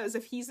talking to them as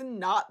if he's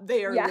not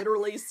there, Yeah.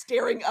 literally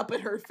staring up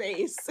at her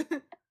face.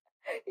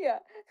 Yeah.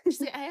 She's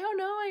like, I don't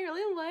know, I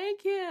really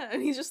like him.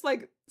 And he's just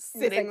like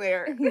He's sitting like-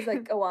 there. He's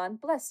like, "Go on,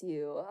 bless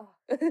you."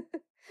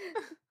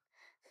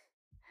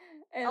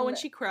 Oh, and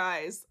she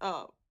cries.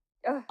 Oh,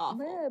 awful.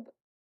 Lib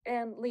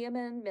and Liam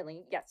and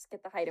Millie, yes,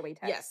 get the hideaway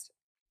text. yes.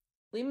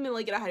 Liam and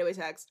Millie get a hideaway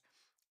text.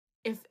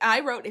 If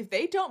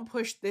they don't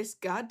push this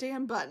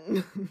goddamn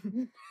button,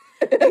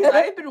 because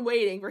I've been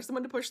waiting for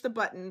someone to push the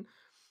button.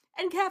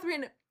 And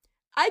Catherine,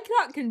 I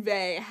cannot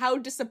convey how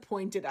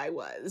disappointed I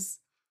was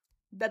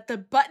that the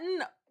button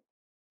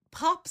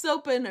pops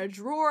open a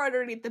drawer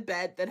underneath the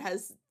bed that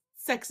has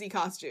sexy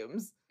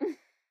costumes.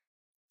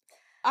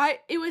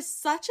 It was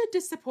such a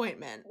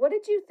disappointment. What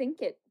did you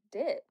think it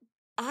did?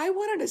 I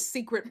wanted a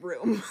secret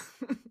room.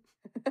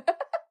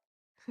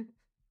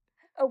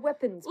 A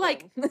weapons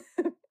Like- room.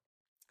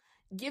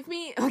 Give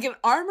me like an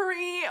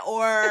armory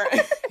or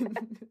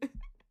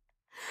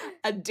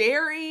a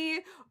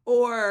dairy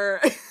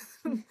or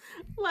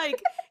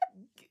like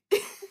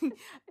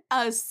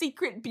a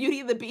secret Beauty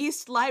and the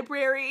Beast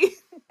library.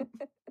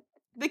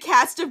 The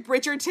cast of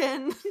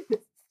Bridgerton.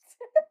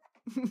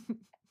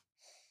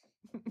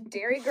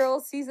 Dairy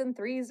Girls season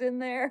 3's in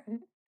there.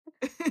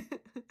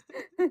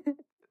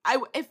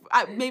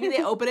 Maybe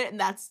they open it and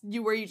that's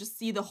where you just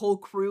see the whole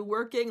crew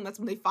working, and that's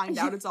when they find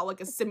out it's all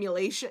like a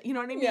simulation. You know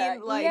what I mean? Yeah,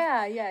 Like,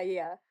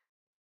 yeah.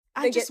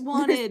 I just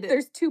wanted.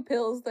 There's 2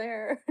 pills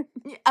there.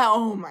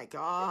 Oh my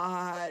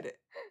god.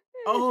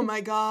 Oh my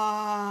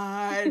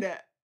god.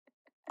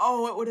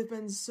 Oh, it would have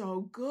been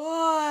so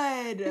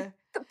good.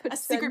 A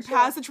secret Potential.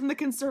 passage from the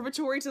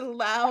conservatory to the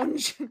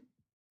lounge.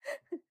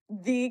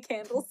 The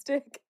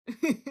candlestick.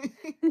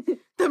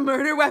 The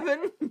murder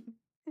weapon.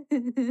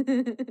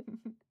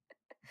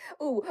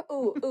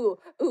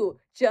 Ooh.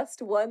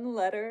 Just one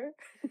letter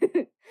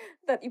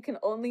that you can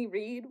only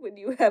read when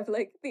you have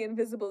like the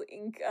invisible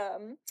ink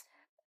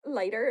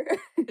lighter.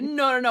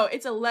 No.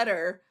 It's a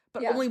letter,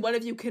 but Yeah. only one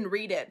of you can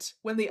read it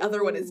when the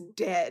other one is Ooh.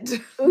 dead.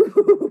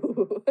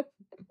 Ooh.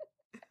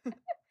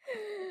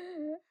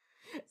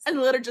 And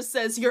the letter just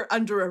says, "You're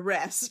under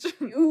arrest."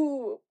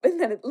 Ooh. And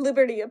then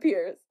Liberty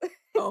appears.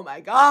 Oh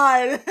my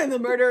god. And the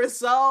murder is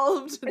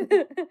solved.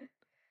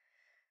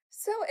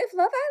 So if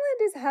Love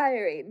Island is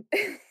hiring,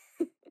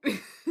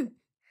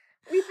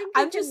 we think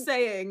I'm just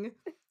saying,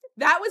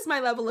 that was my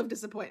level of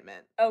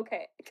disappointment.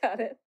 Okay, got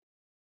it.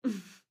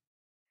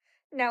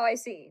 Now I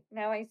see.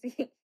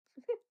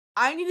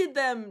 I needed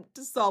them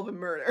to solve a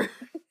murder.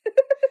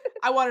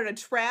 I wanted a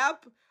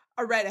trap,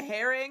 a red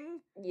herring,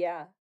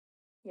 Yeah.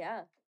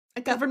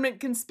 a government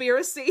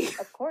conspiracy.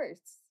 Of course.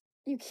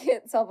 You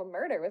can't solve a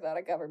murder without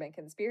a government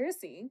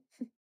conspiracy.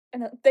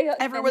 And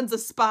Everyone's a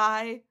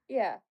spy.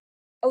 yeah.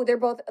 Oh, they're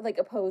both like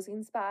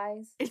opposing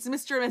spies. It's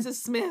Mr. and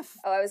Mrs. Smith.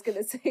 Oh, I was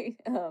gonna say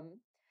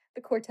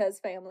the Cortez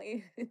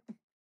family.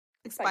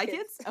 Like Spy Spy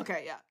Kids. Kids?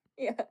 Okay, yeah.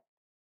 Yeah.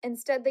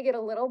 Instead, they get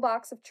a little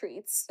box of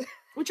treats.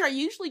 Which are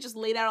usually just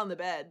laid out on the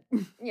bed.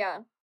 Yeah.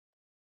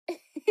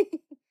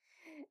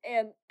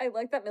 And I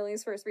like that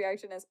Millie's first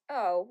reaction is,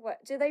 "Oh, what?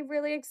 Do they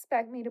really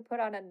expect me to put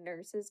on a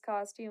nurse's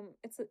costume?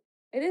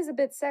 It is a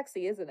bit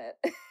sexy, isn't it?"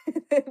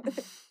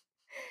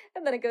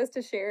 And then it goes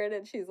to Sharon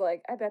and she's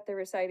like, "I bet they're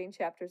reciting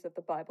chapters of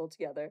the Bible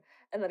together."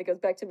 And then it goes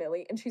back to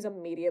Millie and she's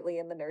immediately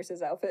in the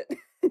nurse's outfit.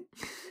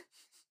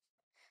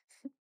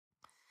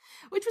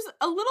 Which was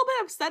a little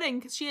bit upsetting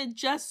because she had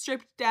just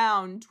stripped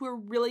down to her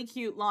really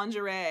cute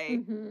lingerie,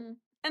 Mm-hmm.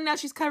 and now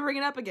she's covering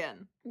it up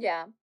again.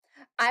 Yeah.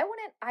 I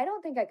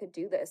don't think I could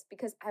do this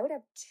because I would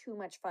have too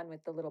much fun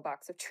with the little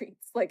box of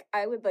treats. Like,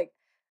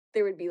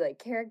 there would be like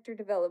character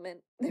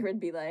development. There would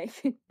be like,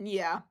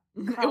 Yeah,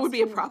 it would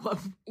be a Costume.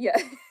 problem. yeah.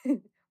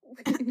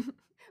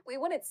 We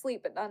wouldn't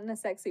sleep, but not in a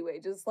sexy way,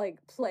 just like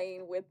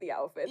playing with the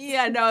outfits.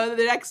 Yeah, no,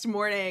 the next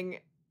morning,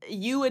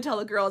 you would tell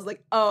the girls,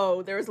 like,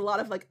 oh, there was a lot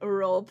of, like,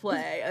 role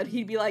play. And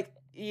he'd be like,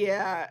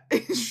 yeah,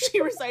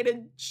 she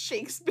recited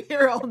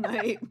Shakespeare all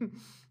night.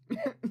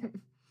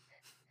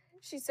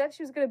 She said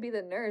she was going to be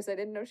the nurse. I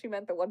didn't know she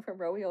meant the one from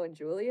Romeo and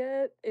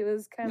Juliet. It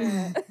was kind of,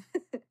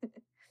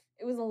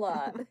 it was a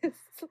lot.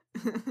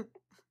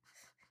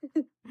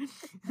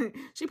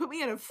 She put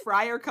me in a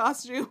friar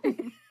costume.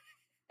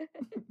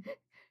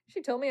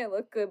 She told me I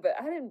looked good, but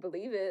I didn't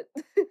believe it.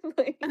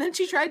 Like, And then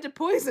she tried to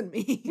poison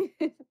me.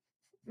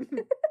 and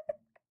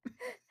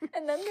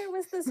then there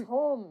was this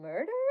whole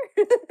murder.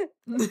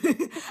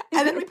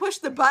 And then we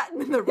pushed the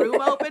button and the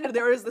room opened and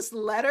there was this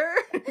letter.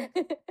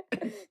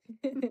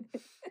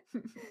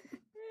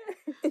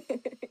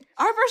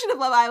 Our version of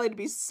Love Island would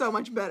be so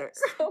much better.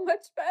 So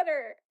much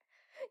better.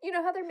 You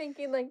know how they're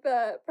making like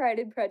the Pride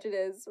and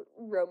Prejudice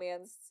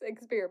romance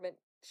experiment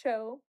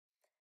show?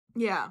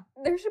 Yeah.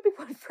 There should be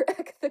one for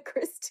Agatha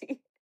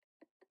Christie.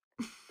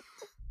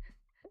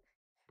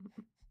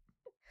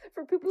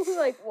 For people who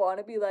like want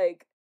to be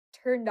like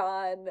turned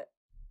on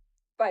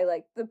by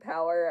like the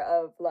power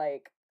of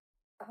like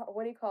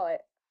what do you call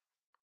it?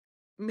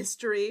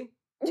 Mystery.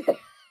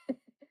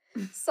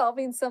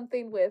 Solving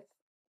something with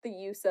the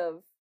use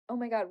of, oh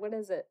my god, what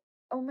is it?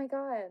 Oh my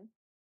god.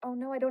 Oh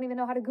no, I don't even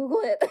know how to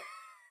Google it.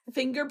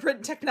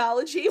 Fingerprint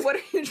technology? What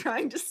are you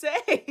trying to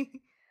say?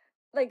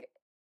 Like,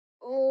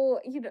 oh,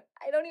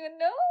 I don't even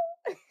know.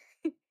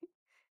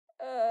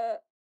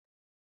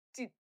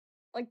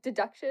 Like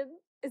deduction?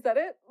 Is that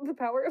it? The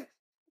power of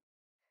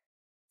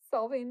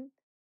solving?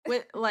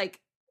 With, like,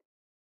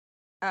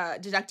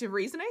 deductive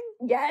reasoning?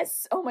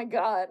 Yes. Oh my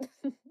god.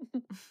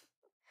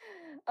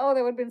 Oh,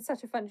 that would have been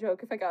such a fun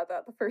joke if I got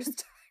that the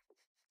first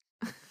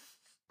time.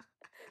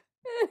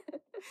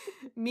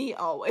 Me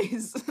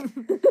always.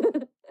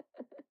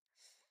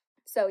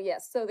 So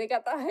yes, so they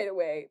got the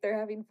hideaway. They're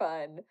having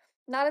fun.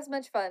 Not as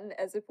much fun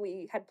as if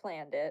we had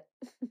planned it.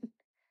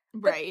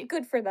 But Right.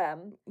 good for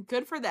them.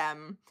 Good for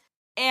them.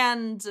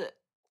 And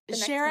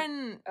next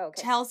Sharon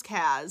okay. tells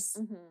Kaz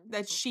Mhm.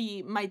 that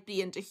she might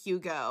be into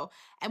Hugo.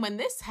 And when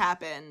this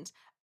happened,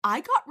 I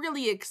got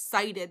really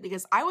excited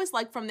because I was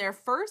like, from their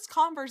first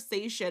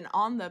conversation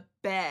on the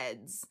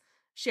beds,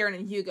 Sharon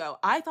and Hugo,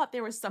 I thought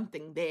there was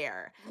something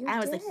there. You And I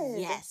was like, did.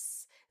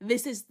 yes,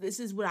 this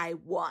is what I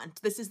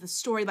want. This is the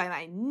storyline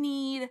I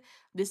need.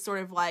 This sort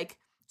of like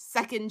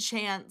second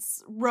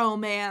chance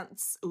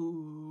romance.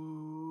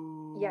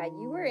 Ooh. Yeah,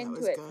 you were that into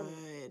was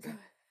it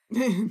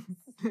good.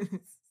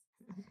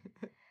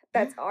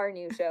 That's our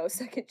new show,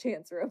 Second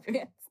Chance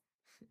Romance.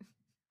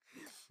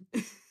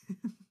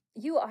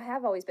 You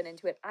have always been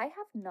into it. I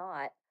have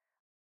not.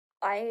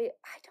 I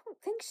don't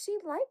think she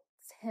likes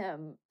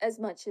him as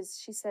much as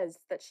she says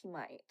that she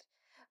might.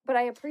 But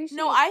I appreciate.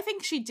 No, I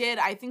think she did.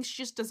 I think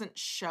she just doesn't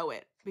show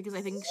it because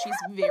I think she's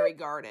very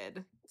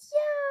guarded.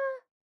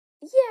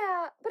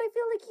 Yeah, but I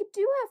feel like you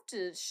do have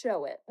to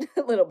show it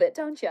a little bit,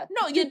 don't you?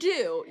 No, you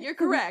do. You're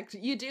correct.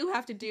 You do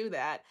have to do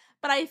that.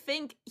 But I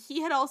think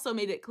he had also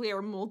made it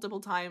clear multiple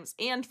times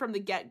and from the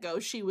get-go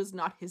she was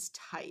not his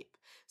type.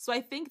 So I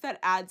think that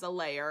adds a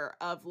layer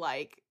of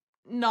like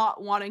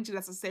not wanting to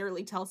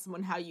necessarily tell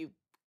someone how you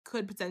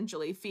could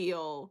potentially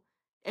feel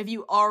if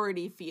you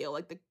already feel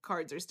like the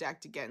cards are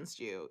stacked against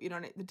you. You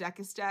know, the deck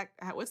is stacked.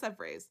 What's that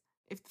phrase?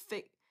 If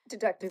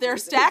Deductive. there are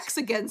reasoning. stacks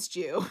against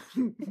you.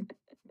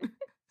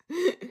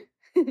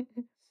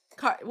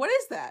 What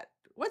is that?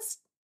 What's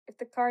If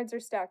the cards are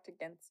stacked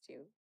against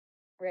you,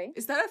 right?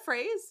 is that a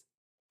phrase?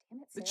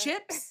 Damn it, The Sarah.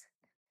 chips?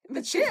 The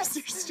The chips chips.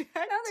 are stacked.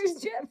 Now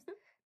there's chips.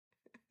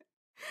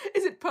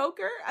 Is it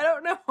poker? I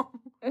don't know.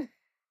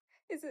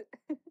 Is it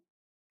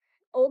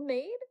Old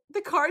Maid?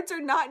 The cards are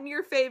not in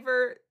your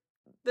favor.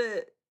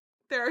 There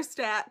are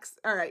stacks.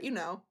 All right, you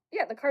know.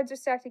 Yeah, the cards are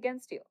stacked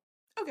against you,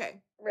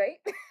 Okay. right?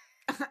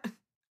 I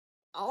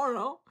don't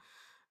know.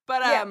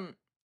 But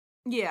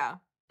yeah.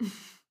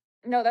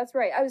 No, that's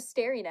right. I was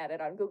staring at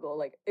it on Google,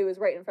 like it was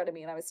right in front of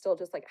me, and I was still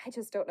just like, I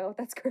just don't know if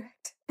that's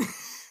correct.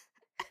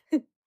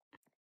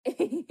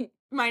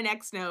 My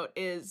next note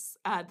is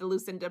the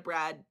Lucinda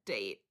Brad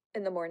date.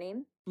 In the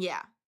morning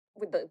Yeah.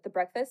 with the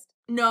breakfast.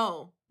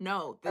 No,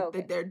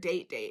 Okay. their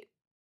date.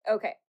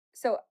 Okay,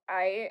 so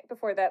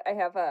before that I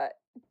have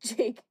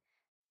Jake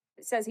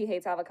says he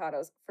hates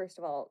avocados. First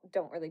of all,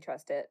 don't really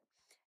trust it.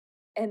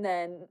 And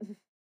then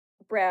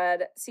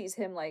Brad sees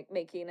him like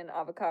making an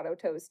avocado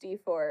toasty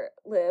for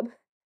Lib,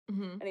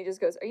 Mm-hmm. and he just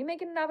goes, "Are you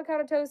making an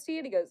avocado toasty?"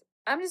 And he goes,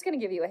 "I'm just gonna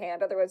give you a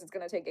hand, otherwise it's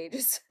gonna take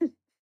ages."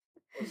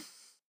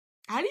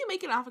 How do you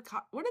make an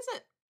avocado? What is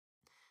it?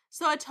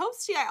 So a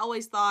toasty, I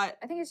always thought,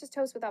 I think it's just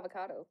toast with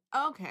avocado.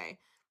 okay.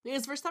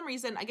 Because for some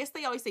reason, I guess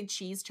they always say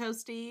cheese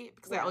toasty,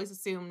 because I Yeah. always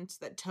assumed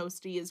that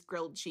toasty is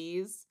grilled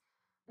cheese.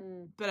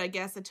 But I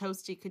guess a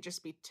toasty could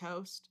just be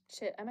toast.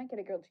 Shit, I might get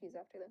a grilled cheese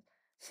after this.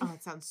 Oh,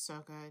 it sounds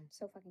so good.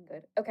 So fucking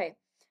good. Okay.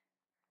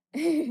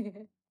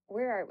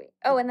 Where are we?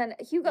 Oh, and then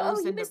Hugo. The Oh, you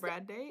Lucinda missed.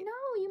 Brad date?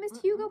 No, you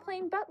missed Hugo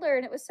playing Butler,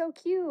 and it was so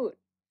cute.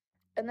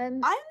 And then I'm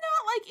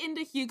not like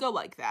into Hugo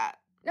like that.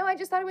 no, I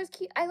just thought it was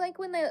cute. I like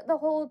when the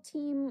whole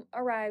team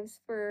arrives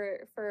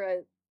for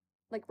a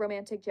like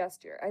romantic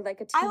gesture. I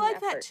like a team I like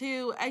effort. that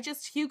too. I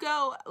just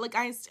Hugo, like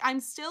he's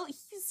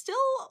still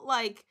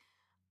like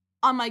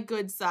on my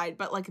good side,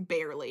 but like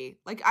barely.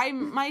 Like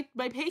my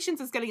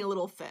patience is getting a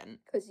little thin.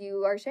 Because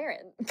you are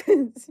Sharon.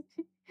 'Cause-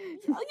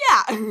 Oh,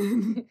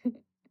 yeah.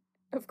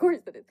 Of course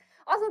it is.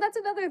 Also, that's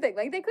another thing.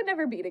 Like, they could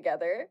never be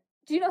together.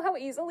 Do you know how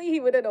easily he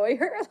would annoy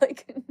her?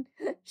 Like,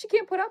 she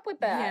can't put up with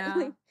that.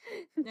 Yeah. Like,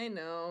 I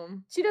know.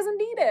 she doesn't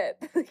need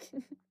it. Like,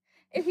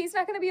 if he's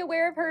not going to be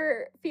aware of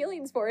her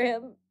feelings for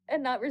him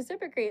and not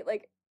reciprocate,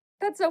 like,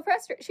 that's so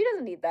frustrating. She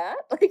doesn't need that.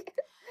 Like,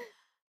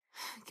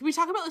 Can we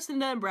talk about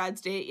Lucinda and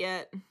Brad's date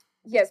yet?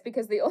 yes,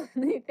 because the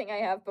only thing I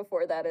have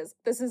before that is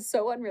this is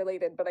so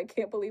unrelated, but I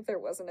can't believe there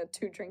wasn't a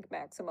 2-drink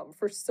maximum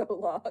for so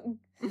long.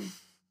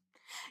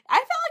 I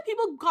felt like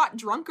people got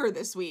drunker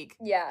this week.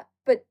 Yeah,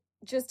 but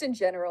just in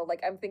general,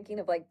 like I'm thinking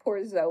of like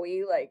poor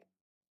Zoe, like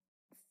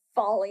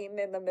falling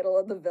in the middle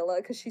of the villa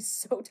because she's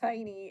so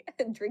tiny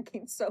and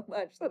drinking so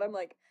much that I'm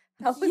like,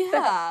 how is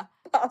that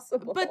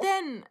possible? But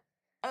then,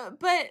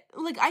 but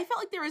like I felt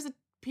like there was a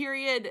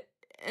period,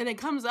 and it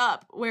comes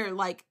up where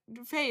like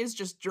Faye is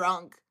just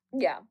drunk.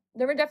 Yeah,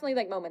 there were definitely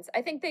like moments.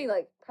 I think they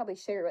like probably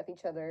share with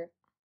each other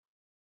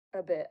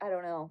a bit. I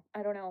don't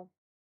know.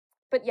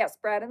 But yes,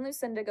 Brad and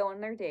Lucinda go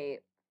on their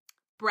date.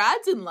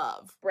 Brad's in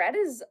love. Brad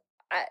is.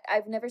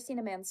 I've never seen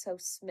a man so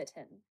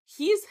smitten.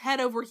 He's head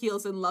over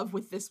heels in love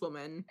with this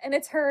woman. And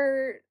it's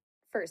her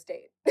first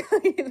date.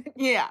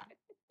 Yeah.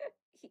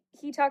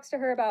 He talks to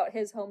her about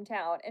his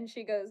hometown, and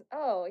she goes,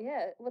 "Oh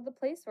yeah, well the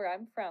place where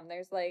I'm from,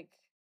 there's like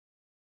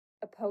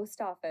a post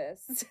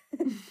office."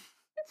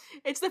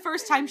 It's the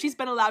first time she's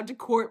been allowed to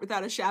court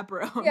without a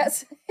chaperone.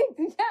 Yes,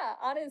 yeah,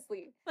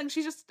 honestly, Like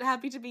she's just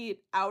happy to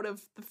be out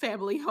of the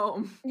family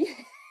home. yeah.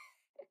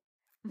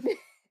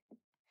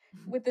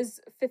 With this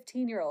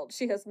 15-year-old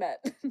she has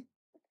met,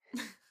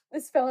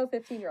 this fellow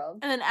 15-year-old.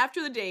 And then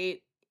after the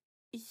date,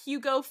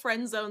 Hugo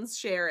friend zones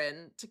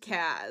Sharon to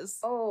Kaz.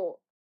 Oh,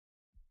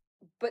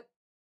 but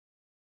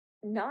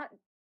not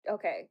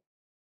okay.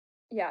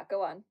 Yeah,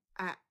 go on.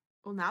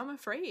 Well, now I'm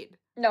afraid.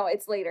 No,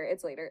 it's later.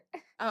 It's later.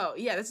 Oh,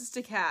 yeah, this is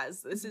to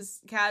Kaz.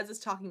 Kaz is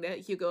talking to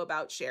Hugo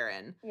about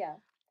Sharon. Yeah.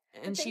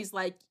 And think- she's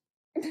like,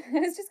 I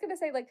was just gonna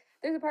say, like,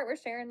 there's a part where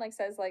Sharon like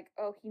says, like,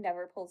 "Oh, he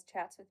never pulls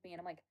chats with me," and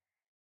I'm like,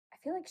 I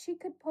feel like she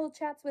could pull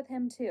chats with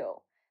him too.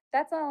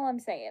 That's all I'm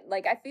saying.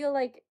 Like, I feel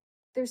like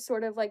there's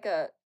sort of like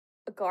a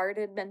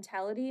guarded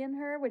mentality in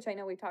her, which I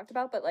know we've talked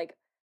about, but like,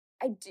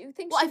 I do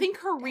think. well, I think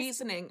her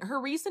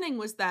reasoning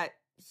was that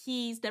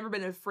he's never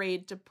been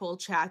afraid to pull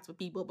chats with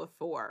people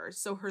before.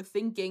 So her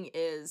thinking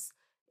is,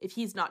 if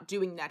he's not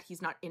doing that,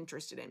 he's not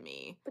interested in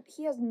me. But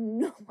he has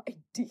no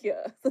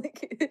idea.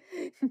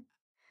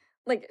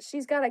 Like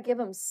she's got to give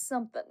him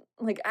something.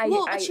 Like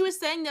But she was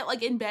saying that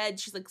like in bed,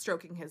 she's like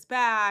stroking his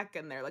back,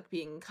 and they're like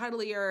being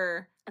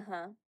cuddlier.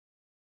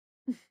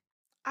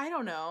 I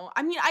don't know.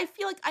 I mean, I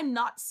feel like I'm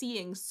not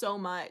seeing so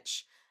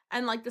much.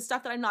 And like the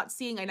stuff that I'm not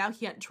seeing, I now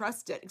can't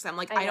trust it because I'm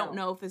like, I don't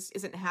know if this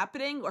isn't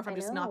happening or if I'm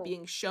just not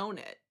being shown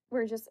it.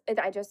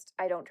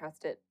 I don't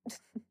trust it.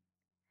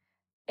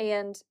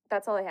 And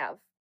that's all I have.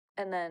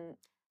 And then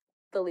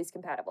the least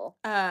compatible.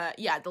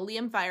 Yeah, the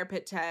Liam Fire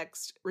Pit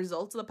text,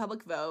 results of the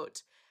public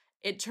vote.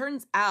 It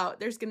turns out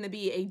there's going to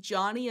be a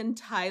Johnny and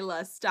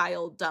Tyla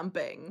style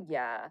dumping.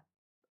 Yeah.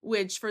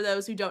 Which, for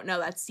those who don't know,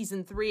 that's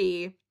season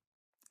 3.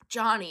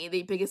 Johnny,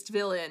 the biggest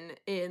villain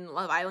in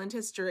Love Island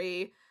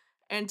history,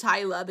 and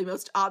Tyla, the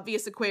most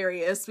obvious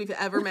Aquarius we've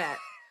ever met,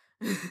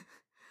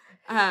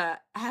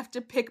 have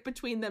to pick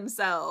between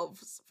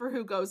themselves for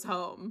who goes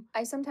home.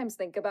 I sometimes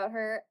think about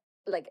her,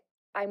 like,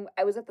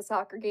 I was at the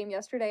soccer game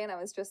yesterday and I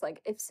was just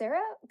like, if Sarah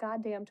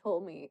goddamn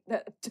told me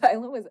that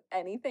Tyla was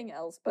anything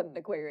else but an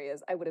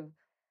Aquarius, I would have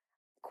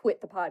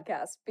quit the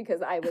podcast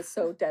because I was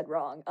so dead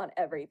wrong on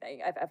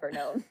everything I've ever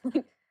known.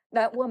 Like,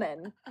 that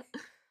woman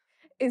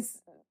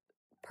is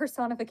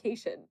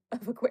personification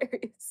of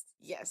Aquarius.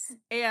 Yes.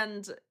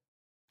 And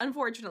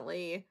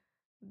unfortunately,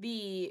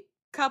 the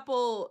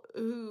couple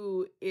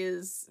who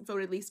is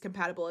voted least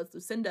compatible is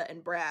Lucinda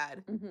and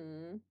Brad.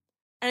 Mm-hmm.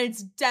 And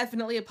it's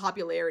definitely a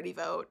popularity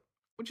vote,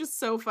 which is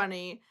so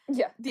funny.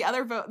 Yeah. The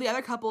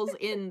other couples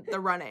in the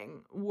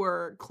running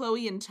were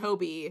Chloe and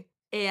Toby,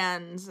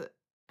 and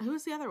who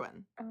was the other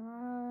one?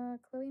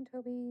 Chloe and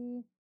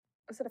Toby.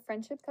 Was it a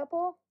friendship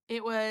couple?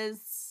 It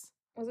was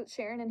it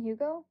Sharon and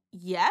Hugo?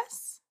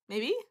 Yes,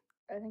 maybe?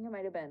 I think it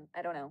might have been.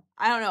 I don't know.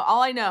 I don't know.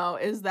 All I know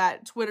is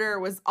that Twitter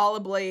was all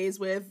ablaze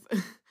with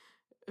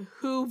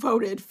who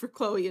voted for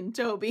Chloe and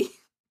Toby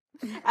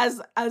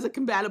as a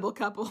compatible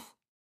couple.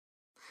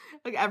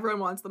 Like everyone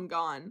wants them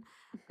gone.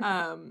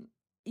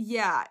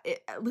 yeah,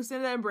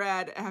 Lucinda and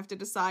Brad have to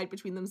decide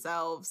between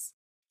themselves,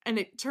 and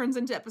it turns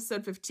into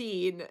episode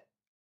 15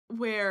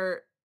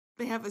 where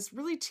they have this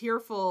really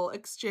tearful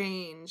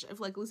exchange of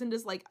like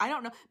Lucinda's like, I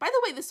don't know. By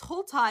the way, this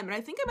whole time, and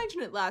I think I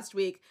mentioned it last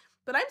week,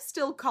 but I'm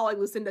still calling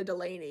Lucinda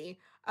Delaney.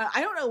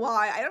 I don't know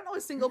why. I don't know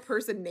a single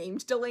person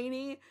named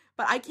Delaney,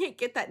 but I can't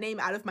get that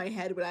name out of my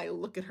head when I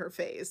look at her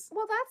face.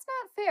 Well, that's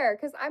not fair,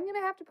 because I'm going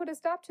to have to put a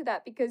stop to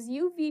that, because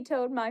you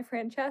vetoed my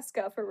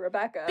Francesca for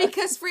Rebecca.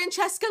 Because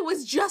Francesca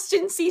was just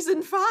in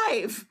season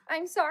 5.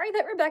 I'm sorry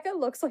that Rebecca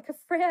looks like a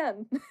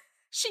Fran.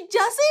 She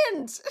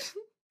doesn't.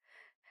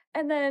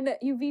 And then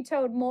you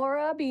vetoed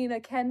Maura being a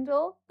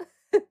Kendall.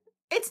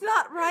 It's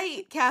not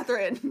right,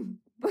 Catherine.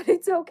 But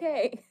it's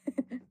okay.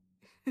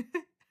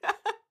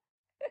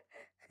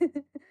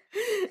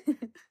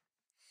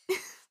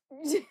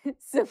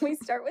 So we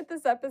start with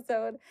this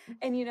episode,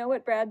 and you know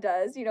what Brad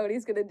does? You know what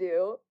he's gonna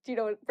do? Do you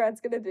know what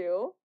Brad's gonna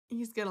do?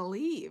 He's gonna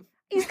leave.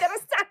 He's gonna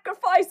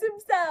sacrifice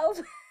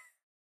himself!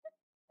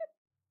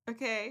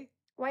 Okay.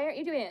 Why aren't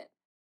you doing it?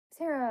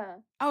 Sarah.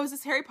 Oh, is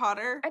this Harry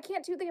Potter? I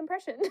can't do the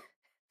impression.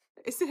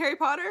 Is it Harry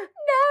Potter?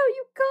 No,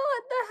 you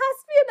can't. There has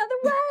to be another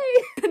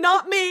way.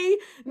 Not me,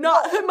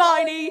 not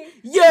Hermione,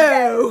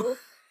 you!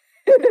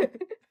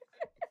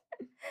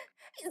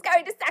 He's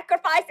going to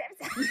sacrifice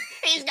himself.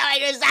 He's going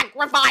to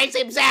sacrifice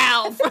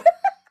himself!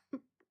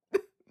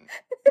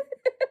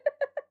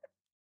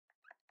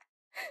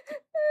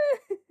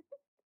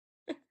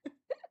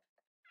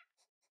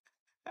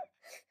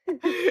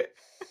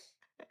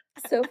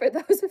 So for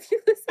those of you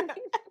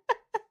listening,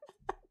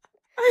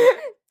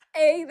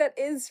 that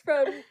is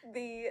from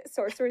the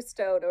Sorcerer's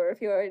Stone, or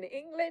if you're in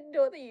England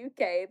or the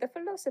UK, the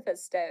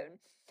Philosopher's Stone.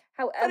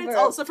 However, But it's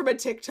also from a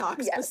TikTok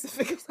Yes.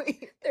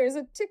 specifically. there's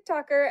a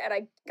TikToker, and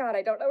I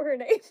don't know her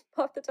name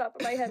off the top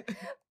of my head,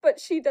 but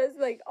she does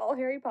like all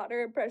Harry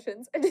Potter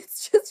impressions, and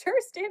it's just her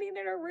standing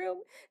in her room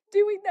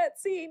doing that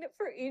scene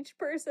for each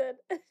person,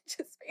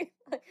 just being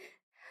like,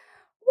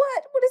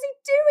 what is he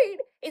doing?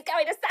 He's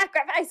going to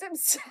sacrifice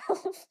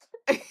himself.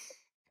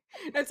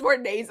 That's more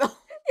nasal.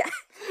 Yeah.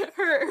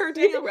 Her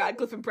Daniel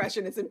Radcliffe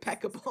impression is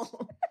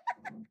impeccable.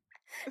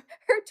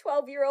 Her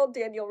 12-year-old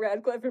Daniel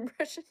Radcliffe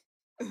impression.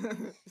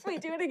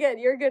 Wait, do it again.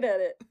 You're good at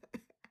it.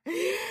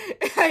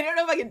 I don't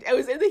know if I can. I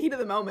was in the heat of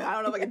the moment. I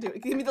don't know if I can do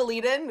it. Give me the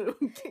lead in.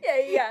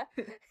 Yeah.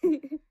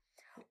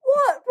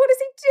 What is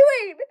he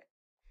doing?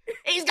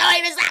 He's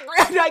going to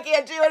sacrifice. I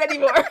can't do it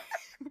anymore.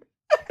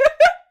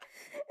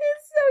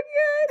 It's so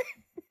good.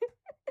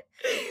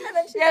 And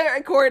then Yeah,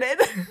 recorded.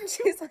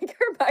 she's like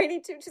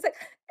Hermione too. She's like,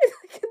 it's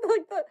like in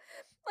like the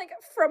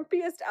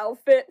frumpiest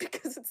outfit,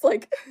 because it's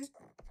like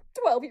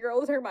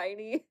 12-year-old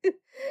Hermione. And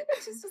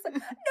she's just like, no,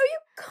 you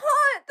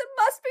can't. There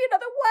must be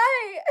another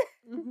way.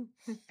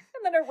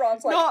 And then her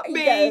Ron's like, Not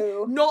me,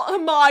 yo. not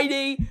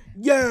Hermione,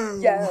 yo.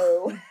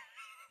 Yo.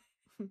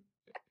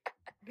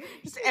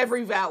 Just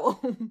every vowel.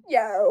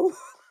 Yo.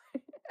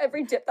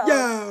 Every dip thought.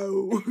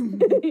 Yo.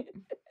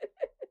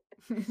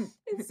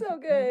 It's so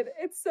good.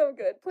 It's so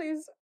good.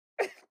 Please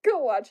go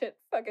watch it.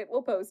 Fuck it.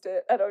 We'll post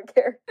it. I don't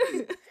care.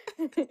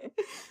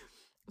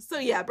 So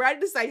yeah, Brad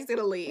decides he's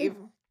gonna leave.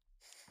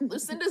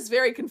 Lucinda's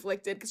very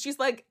conflicted because she's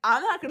like,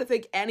 I'm not gonna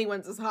think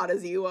anyone's as hot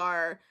as you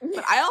are,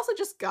 but I also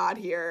just got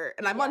here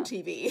and I'm on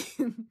TV.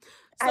 So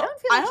I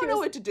don't feel like I don't she know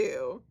was- what to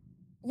do.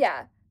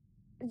 Yeah.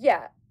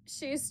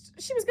 She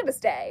was gonna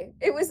stay.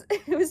 It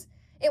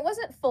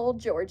wasn't full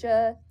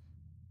Georgia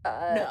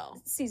No.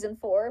 season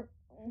 4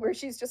 where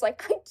she's just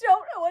like, I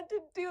don't know what to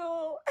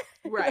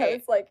do. Right.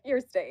 It's like,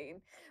 you're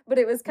staying. But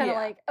it was kind of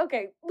Yeah. like,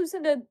 okay,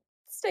 Lucinda,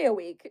 stay a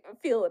week,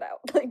 feel it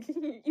out. Like,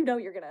 you know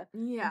you're gonna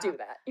Yeah. do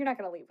that. You're not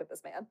gonna leave with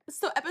this man.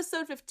 So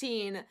episode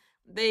 15,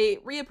 they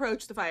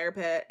reapproach the fire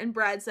pit and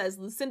Brad says,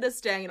 Lucinda's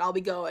staying and I'll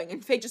be going.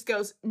 And Faye just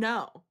goes,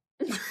 no.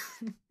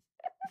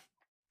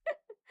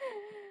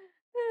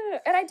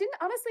 And I didn't,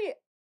 honestly,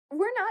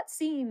 we're not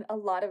seeing a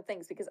lot of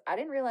things, because I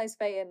didn't realize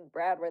Faye and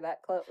Brad were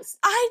that close.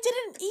 I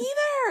didn't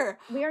either.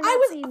 We are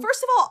not seeing...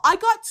 First of all, I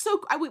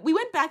got we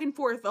went back and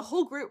forth, the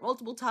whole group,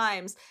 multiple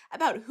times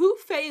about who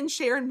Faye and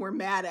Sharon were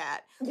mad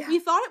at. Yeah. We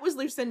thought it was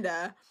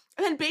Lucinda.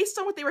 And then based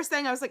on what they were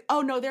saying, I was like,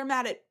 oh no, they're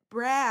mad at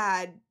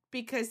Brad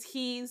because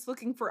he's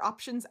looking for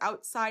options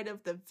outside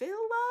of the villa.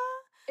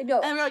 No,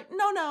 And we're like,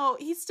 no,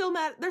 he's still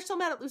mad. They're still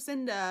mad at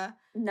Lucinda.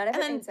 none of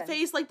And it then made sense.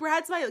 Faye's like,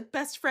 Brad's my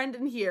best friend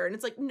in here. And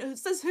it's like, no,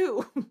 says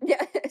who?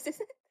 Yeah.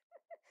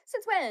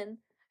 Since when?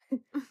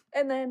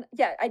 And then,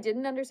 yeah, I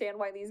didn't understand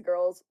why these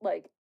girls,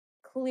 like,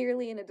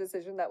 clearly in a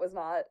decision that was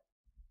not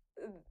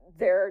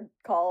their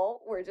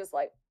call, were just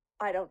like,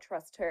 I don't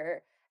trust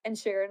her. And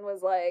Sharon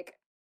was like,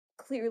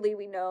 clearly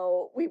we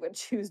know we would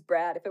choose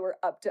Brad if it were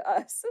up to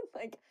us.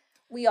 Like,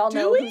 we all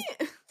know. Do we?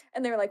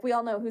 And they were like, we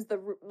all know who's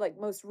the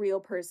most real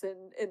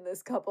person in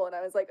this couple. And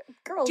I was like,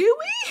 girls, Do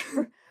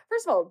we?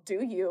 first of all,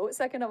 do you?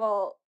 Second of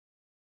all,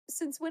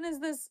 since when is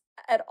this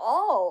at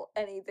all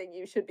anything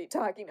you should be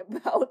talking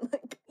about?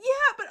 Like,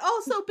 Yeah, but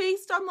also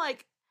based on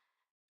like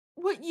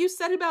what you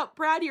said about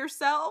Brad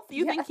yourself,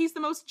 you Yeah. think he's the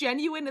most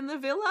genuine in the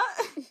villa?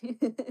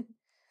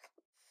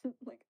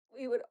 like,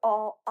 we would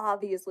all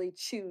obviously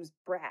choose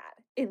Brad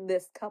in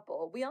this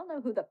couple. We all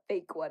know who the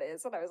fake one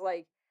is. And I was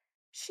like,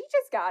 she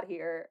just got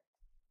here.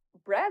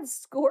 Brad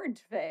scored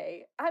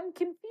Faye. I'm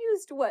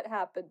confused what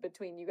happened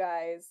between you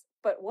guys,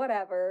 but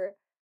whatever.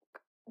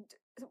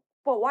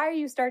 Well, why are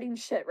you starting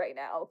shit right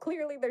now?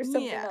 Clearly there's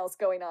something Yeah. else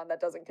going on that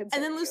doesn't concern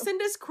And then you.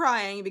 Lucinda's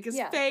crying because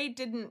Yeah. Faye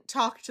didn't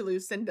talk to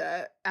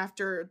Lucinda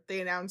after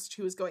they announced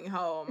who was going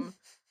home.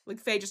 Like,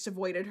 Faye just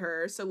avoided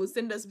her, so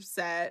Lucinda's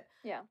upset.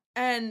 Yeah.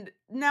 And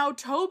now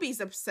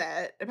Toby's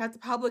upset about the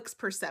public's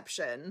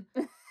perception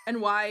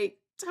and why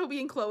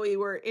Toby and Chloe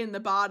were in the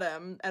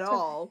bottom at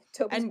all.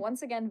 Toby's And-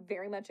 once again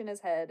very much in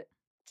his head,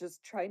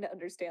 just trying to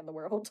understand the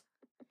world.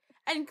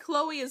 And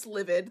Chloe is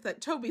livid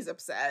that Toby's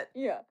upset.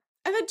 Yeah.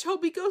 And then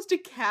Toby goes to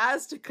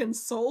Kaz to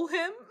console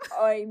him.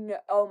 I know.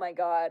 Oh my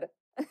god.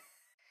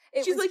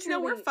 It She's was like,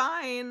 no, we're truly-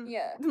 fine.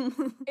 Yeah.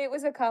 It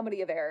was a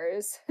comedy of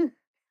errors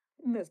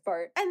in this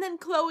part. And then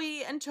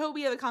Chloe and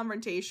Toby have a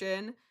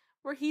confrontation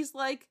where he's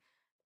like,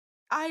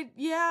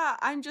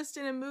 I'm just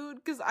in a mood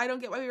because I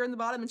don't get why we were in the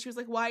bottom. And she was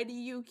like, why do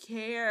you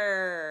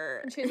care?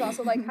 And she's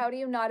also like, how do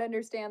you not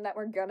understand that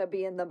we're gonna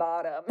be in the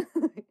bottom?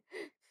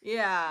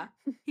 Yeah.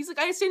 He's like,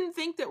 I just didn't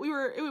think that we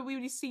would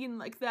be seen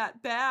like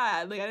that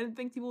bad. Like, I didn't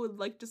think people would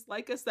like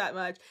dislike us that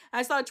much. And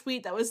I saw a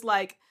tweet that was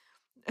like,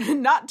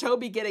 not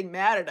Toby getting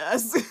mad at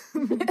us.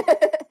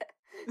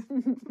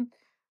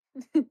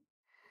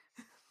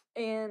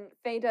 And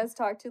Faye does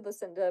talk to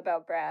Lucinda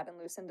about Brad, and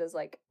Lucinda's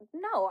like,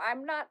 no,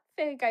 I'm not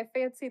fake. I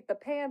fancied the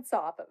pants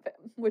off of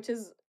him, which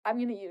is, I'm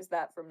going to use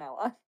that from now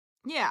on.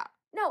 Yeah.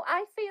 No,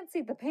 I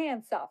fancied the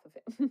pants off of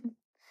him.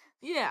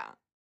 Yeah.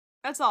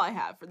 That's all I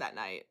have for that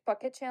night.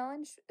 Bucket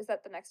challenge? Is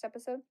that the next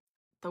episode?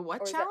 The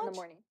what Or is that in challenge? the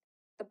morning?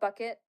 The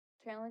bucket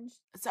challenge?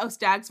 So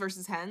Stags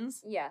versus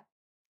Hens? Yeah.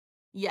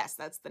 Yes,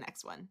 that's the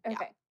next one.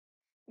 Okay.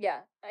 Yeah.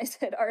 I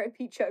said, RIP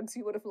Chugs,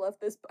 you would have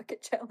loved this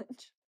bucket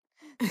challenge.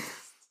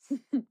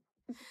 Yeah.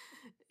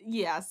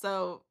 Yeah,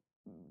 so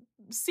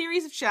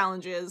series of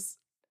challenges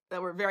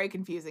that were very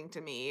confusing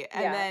to me.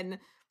 And Yeah. then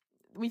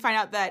we find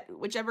out that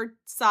whichever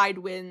side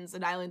wins,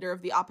 an islander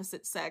of the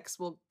opposite sex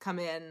will come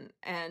in,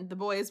 and the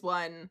boys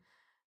won,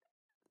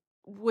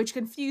 which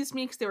confused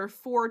me because there were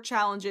 4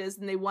 challenges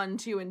and they won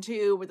 2 and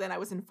 2, but then I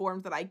was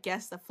informed that I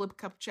guess the Flip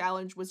Cup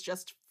challenge was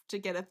just to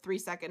get a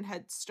 3-second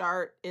head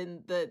start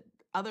in the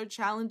other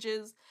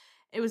challenges.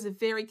 It was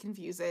very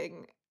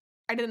confusing.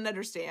 I didn't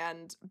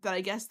understand, but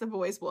I guess the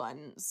boys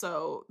won,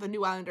 so the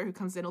new islander who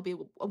comes in will be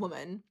a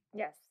woman.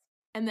 Yes.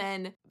 And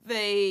then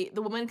the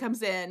woman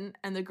comes in,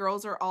 and the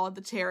girls are all at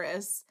the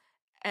terrace,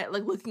 at,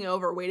 like, looking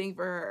over, waiting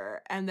for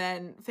her, and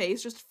then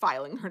Faye's just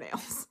filing her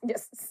nails.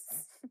 Yes.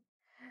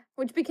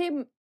 Which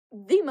became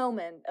the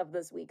moment of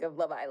this week of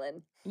Love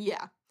Island.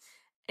 Yeah.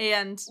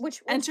 And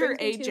Which enter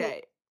brings me to-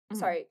 AJ. Mhm.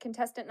 Sorry,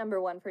 contestant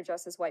number 1 for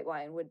Justice White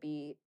Wine would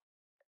be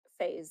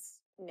Faye's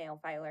nail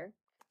filer.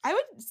 I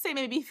would say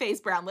maybe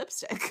Faye's brown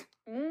lipstick.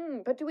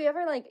 But do we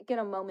ever like get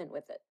a moment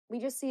with it? We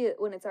just see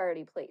it when it's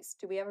already placed.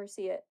 Do we ever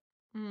see it?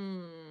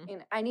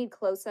 And I need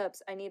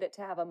close-ups. I need it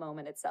to have a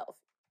moment itself.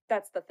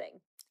 That's the thing.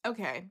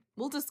 Okay,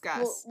 we'll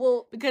discuss.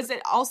 Well, Because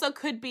it also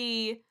could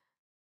be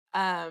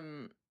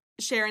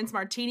Sharon's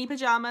martini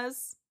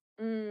pajamas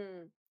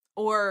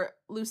or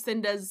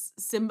Lucinda's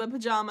Simba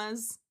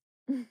pajamas.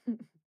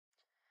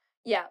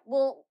 yeah.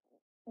 Well,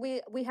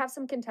 we have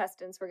some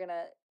contestants. We're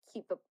gonna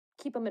keep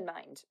them in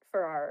mind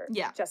for our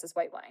Yeah. Justice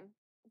White Wine.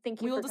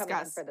 Thank you We will for coming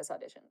in discuss. for this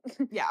audition.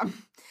 Yeah.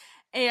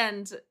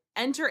 And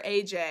enter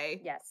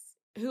AJ, Yes.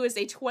 who is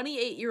a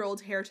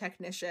 28-year-old hair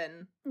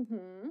technician.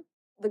 Mm-hmm.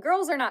 The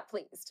girls are not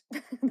pleased.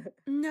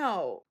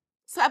 No.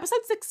 So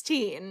episode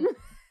 16,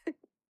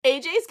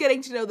 AJ's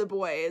getting to know the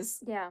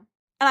boys, Yeah.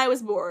 and I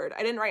was bored.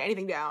 I didn't write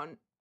anything down.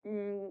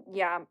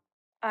 Yeah.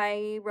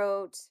 I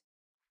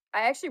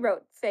actually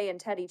wrote Faye and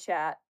Teddy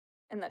chat,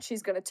 and that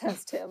she's gonna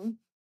test him.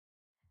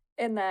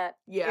 And that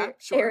Yeah,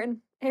 sure.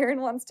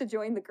 Aaron wants to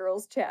join the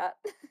girls chat.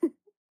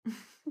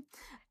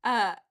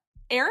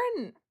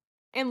 Aaron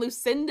and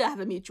Lucinda have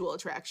a mutual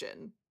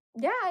attraction.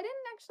 Yeah, I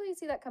didn't actually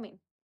see that coming.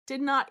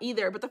 Did not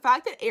either, but the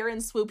fact that Aaron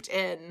swooped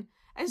in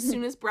as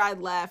soon as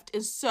Brad left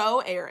is so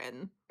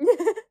Aaron.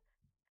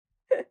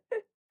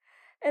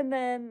 And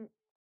then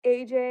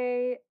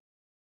AJ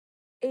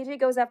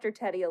goes after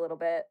Teddy a little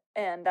bit,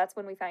 and that's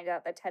when we find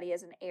out that Teddy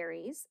is an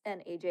Aries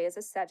and AJ is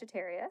a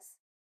Sagittarius.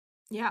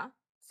 Yeah.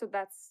 So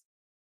that's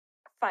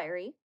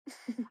fiery.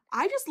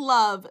 I just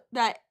love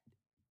that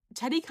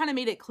Teddy kind of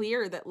made it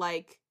clear that,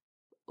 like,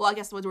 well, I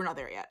guess we're not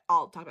there yet.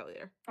 I'll talk about it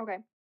later. Okay.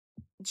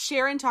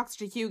 Sharon talks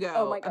to Hugo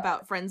Oh my God.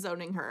 about friend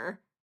zoning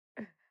her.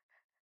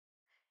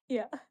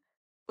 Yeah.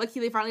 Like,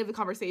 they finally have the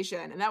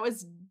conversation, and that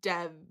was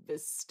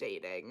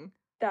devastating.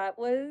 That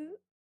was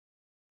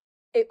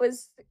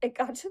it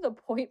got to the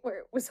point where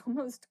it was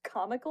almost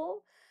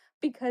comical,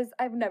 because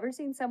I've never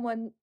seen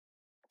someone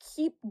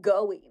keep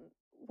going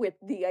with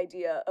the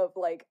idea of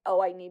like, oh,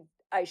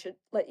 I should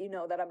let you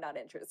know that I'm not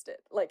interested.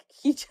 Like,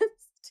 he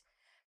just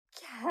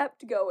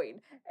kept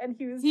going, and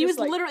he was He just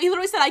was like, he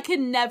literally said, I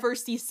can never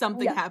see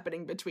something Yeah.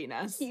 happening between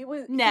us. he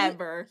was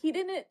Never. He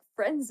didn't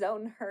friend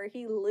zone her.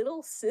 He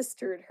little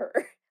sistered her.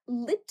 He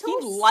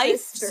Little life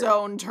sister.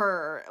 zoned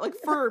her like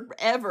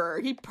forever.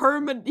 He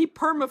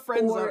perma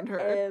friend zoned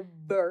her.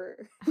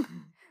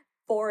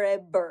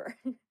 Forever.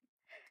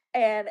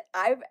 And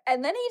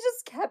then he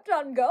just kept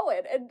on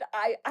going, and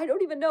I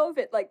don't even know if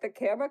it like the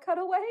camera cut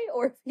away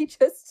or if he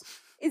just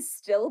is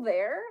still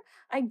there.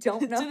 I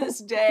don't know. To this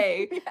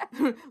day,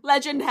 Yeah.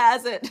 legend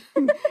has it,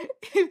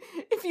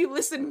 if you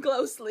listen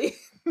closely,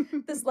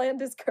 This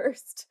land is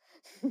cursed.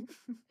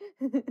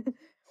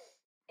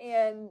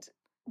 And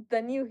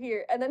then you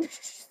hear, and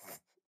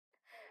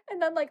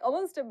then like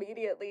almost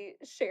immediately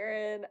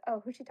Sharon,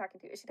 oh, who's she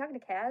talking to? Is she talking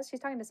to Kaz? She's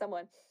talking to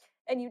someone.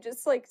 And you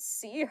just like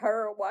see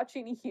her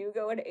watching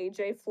Hugo and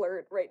AJ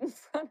flirt right in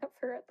front of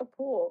her at the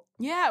pool.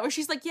 yeah, where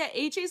she's like, yeah,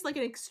 AJ's like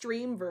an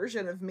extreme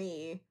version of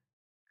me,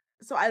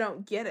 so I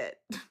don't get it.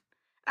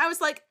 I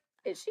was like,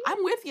 Is she?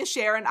 I'm with you,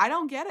 Sharon. I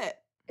don't get it.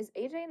 Is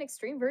AJ an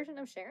extreme version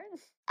of Sharon?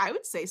 I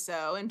would say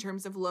so in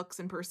terms of looks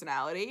and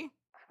personality.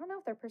 I don't know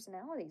if their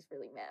personalities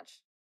really match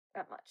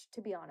that much,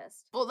 to be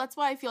honest. Well, that's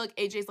why I feel like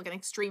AJ's like an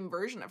extreme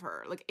version of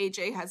her. Like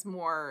AJ has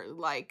more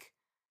like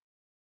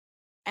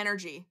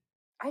energy.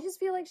 I just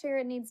feel like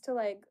Sharon needs to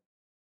like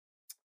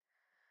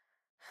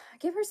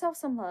give herself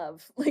some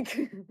love. Like,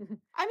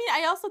 I mean,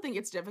 I also think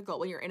it's difficult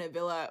when you're in a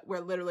villa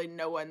where literally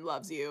no one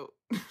loves you.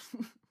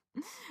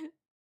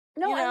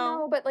 no, you I know?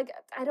 know, but like,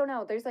 I don't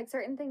know. There's like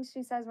certain things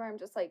she says where I'm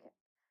just like,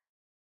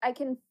 I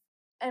can,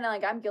 and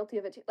like I'm guilty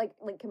of it too. Like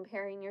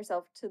comparing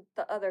yourself to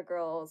the other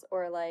girls,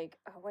 or like,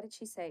 oh, what did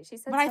she say? She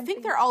said, But I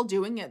think they're all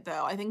doing it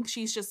though. I think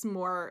she's just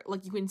more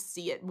like you can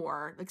see it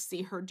more, like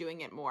see her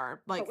doing it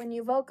more. Like but when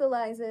you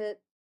vocalize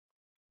it,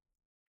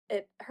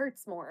 it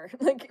hurts more.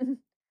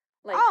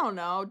 Like, I don't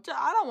know.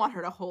 I don't want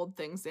her to hold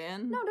things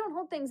in. no, don't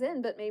hold things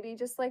in, but maybe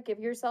just like give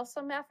yourself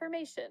some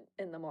affirmation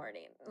in the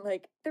morning.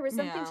 Like there was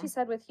something Yeah. she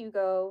said with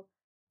Hugo,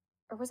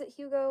 or was it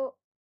Hugo?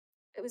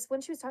 It was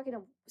when she was talking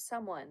to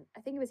someone.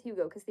 I think it was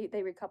Hugo because they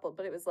recoupled,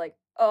 but it was like,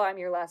 "Oh, I'm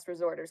your last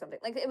resort" or something.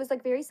 Like it was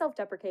like very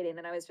self-deprecating,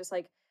 and I was just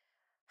like,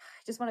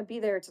 I just want to be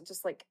there to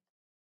just like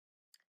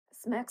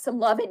smack some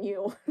love in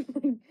you.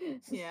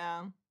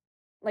 Yeah.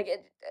 Like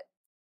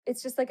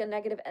it's just like a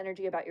negative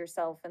energy about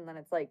yourself, and then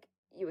it's like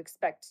you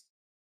expect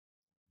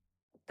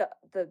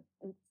the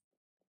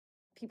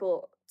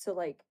people to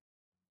like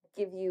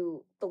give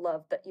you the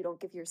love that you don't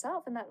give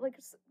yourself, and that like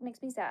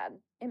makes me sad.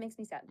 It makes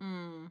me sad.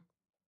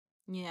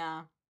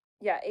 Yeah.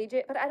 Yeah,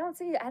 AJ, but I don't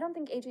think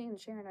AJ and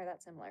Sharon are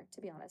that similar,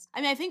 to be honest.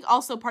 I mean, I think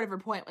also part of her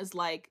point was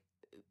like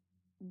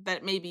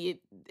that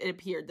maybe it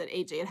appeared that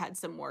AJ had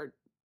some more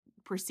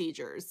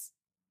procedures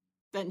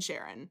than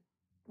Sharon.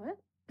 What?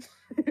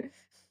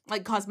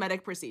 Like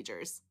cosmetic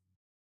procedures.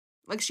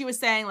 Like she was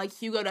saying like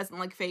Hugo doesn't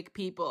like fake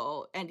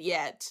people and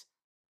yet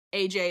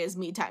AJ is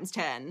me times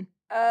 10.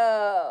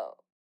 Oh.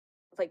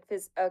 Like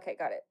okay,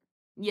 got it.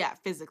 Yeah,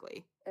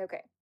 physically.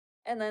 Okay.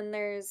 And then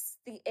there's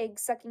the egg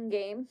sucking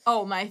game.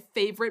 Oh, my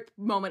favorite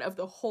moment of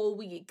the whole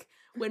week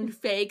when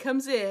Faye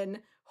comes in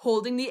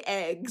holding the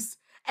eggs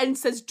and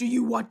says, "Do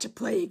you want to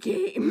play a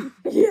game?"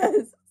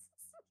 Yes.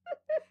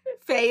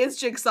 Faye is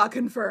Jigsaw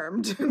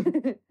confirmed.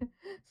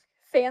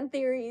 Fan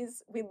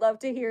theories. We'd love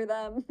to hear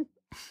them.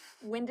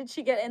 When did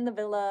she get in the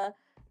villa?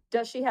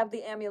 Does she have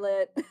the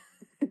amulet?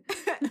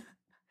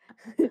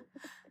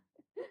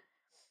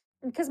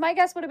 Because my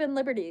guess would have been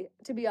Liberty,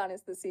 to be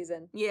honest, this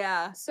season.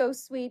 Yeah. So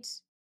sweet,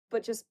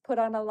 but just put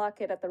on a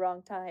locket at the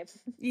wrong time.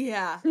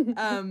 Yeah.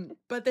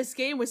 But this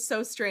game was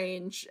so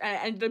strange. And it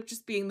ended up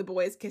just being the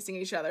boys kissing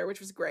each other, which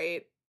was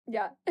great.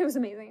 Yeah, it was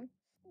amazing.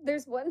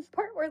 There's one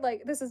part where,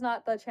 like, this is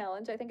not the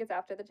challenge. I think it's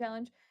after the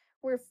challenge,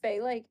 where Faye,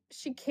 like,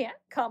 she can't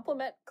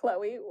compliment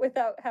Chloe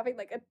without having,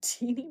 like, a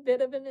teeny bit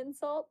of an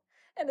insult.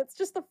 And it's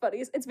just the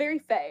funniest. It's very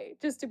Faye,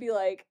 just to be,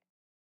 like,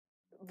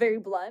 very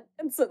blunt.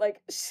 And so, like,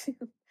 she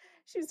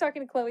was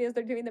talking to Chloe as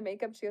they're doing the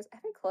makeup. She goes,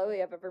 "Every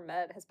Chloe I've ever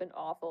met has been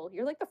awful.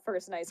 You're, like, the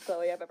first nice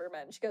Chloe I've ever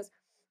met." And she goes,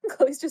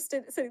 Chloe's just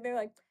sitting there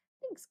like,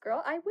 "Thanks,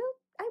 girl. I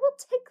will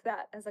take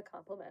that as a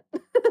compliment."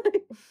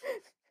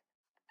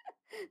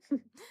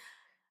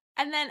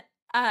 And then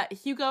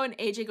Hugo and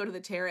AJ go to the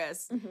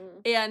terrace.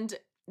 Mhm. And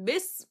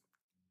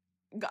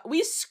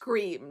we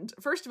screamed.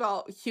 First of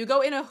all,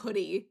 Hugo in a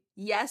hoodie.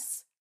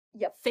 Yes.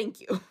 Yep. Thank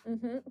you.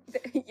 Mm-hmm.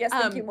 Yes,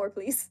 thank you, more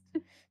please.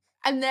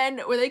 And then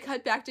when they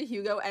cut back to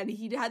Hugo and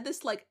he had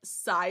this like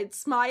side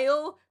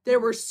smile, there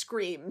were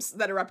screams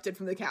that erupted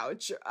from the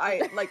couch.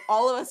 Like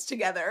all of us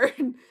together.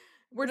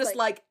 We're just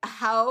like,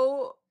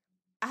 how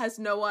has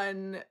no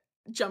one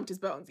jumped his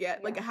bones yet?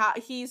 Yeah. Like how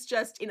he's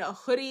just in a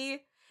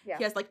hoodie. Yeah.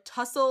 He has like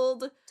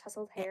tousled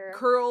hair,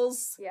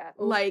 curls. Yeah.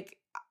 Like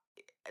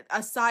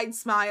a side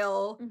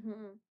smile.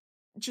 Mm-hmm.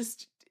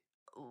 Just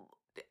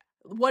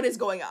what is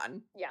going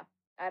on? Yeah.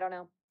 I don't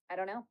know.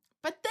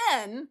 But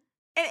then,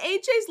 and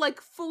AJ's like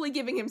fully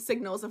giving him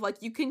signals of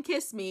like, you can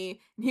kiss me.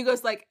 And he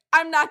goes like,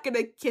 "I'm not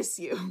gonna kiss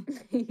you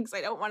because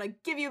I don't want to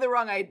give you the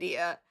wrong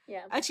idea."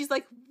 Yeah. And she's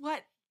like,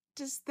 "What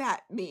does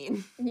that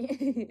mean?"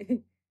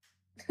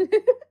 She's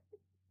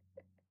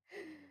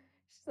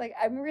like,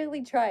 I'm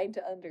really trying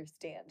to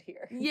understand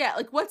here. Yeah,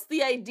 like what's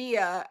the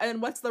idea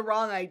and what's the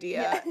wrong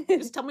idea? Yeah.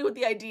 Just tell me what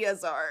the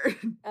ideas are.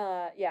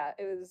 Yeah,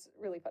 it was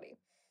really funny.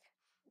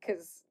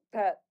 Because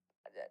that,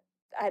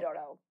 I don't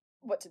know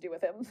what to do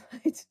with him.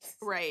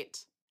 Right.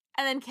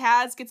 And then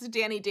Kaz gets a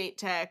Danny date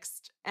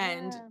text,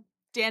 and Yeah.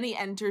 Danny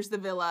enters the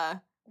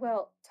villa.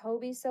 Well,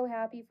 Toby's so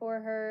happy for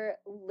her.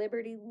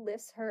 Liberty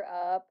lifts her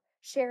up.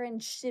 Sharon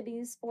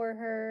shimmies for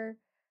her.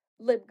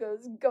 Lib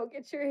goes, go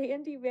get your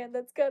handyman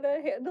that's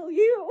gonna handle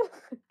you.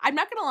 I'm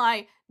not gonna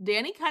lie,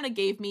 Danny kind of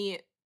gave me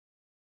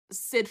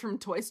Sid from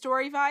Toy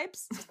Story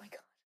vibes. Oh my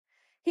god.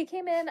 He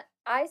came in,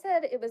 I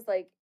said it was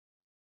like,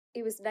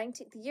 it was the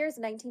year's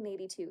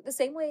 1982. The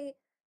same way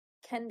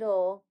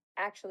Kendall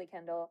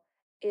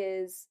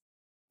is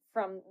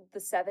from the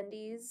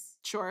 70s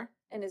Sure.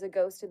 and is a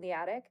ghost in the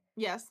attic.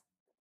 Yes.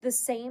 The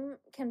same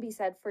can be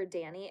said for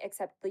Danny,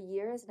 except the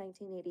year is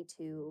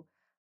 1982.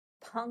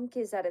 Punk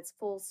is at its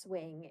full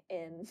swing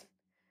in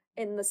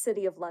the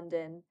city of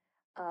London.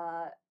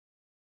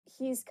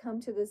 He's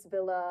come to this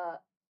villa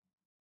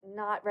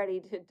not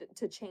ready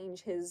to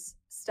change his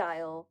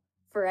style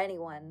for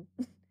anyone.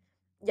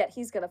 Yet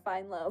he's gonna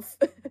find love.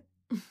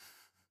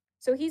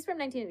 So he's from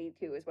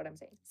 1982 is what I'm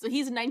saying. So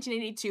he's a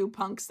 1982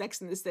 punk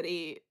Sex in the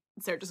City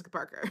Sarah Jessica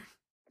Parker.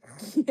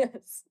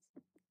 Yes.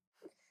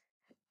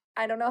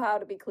 I don't know how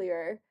to be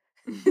clearer.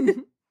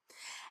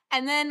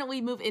 And then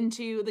we move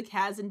into the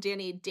Kaz and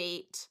Danny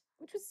date.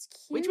 Which was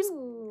cute.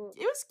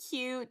 It was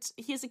cute.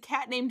 He has a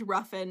cat named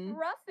Ruffin.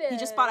 Ruffin. He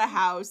just bought a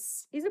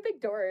house. He's a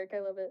big dork. I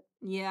love it.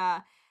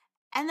 Yeah.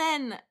 And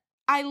then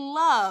I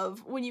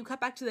love when you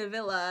cut back to the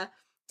villa,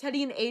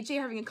 Teddy and AJ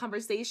having a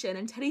conversation,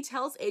 and Teddy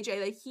tells AJ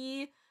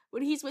that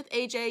when he's with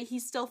AJ, he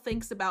still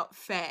thinks about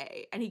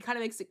Faye, and he kind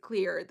of makes it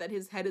clear that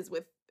his head is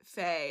with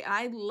Faye, and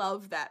I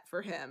love that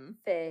for him.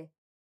 Faye.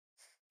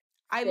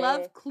 I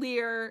love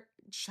clear,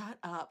 shut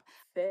up.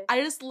 Faye.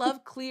 I just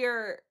love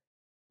clear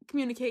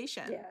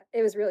communication. Yeah,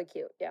 it was really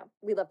cute. Yeah,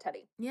 we love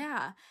Teddy.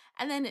 Yeah.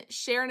 And then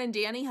Sharon and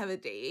Danny have a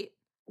date.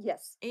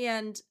 Yes.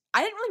 And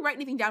I didn't really write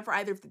anything down for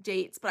either of the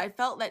dates, but I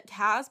felt that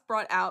Kaz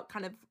brought out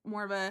kind of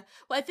more of a,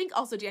 well, I think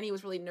also Danny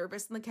was really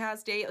nervous in the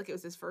Kaz date. Like it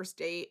was his first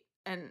date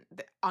and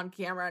on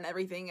camera and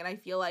everything. And I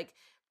feel like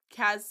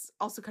Kaz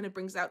also kind of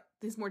brings out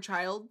his more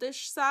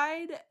childish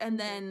side, and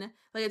then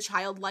like a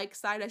childlike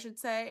side, I should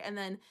say. And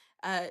then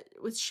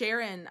with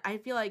Sharon, I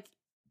feel like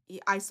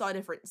I saw a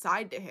different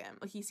side to him.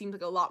 Like he seemed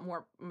like a lot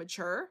more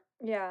mature.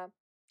 Yeah.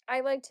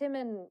 I liked him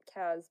and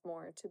Kaz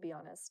more, to be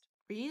honest.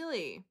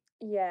 Really?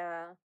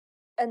 Yeah.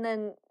 And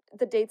then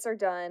the dates are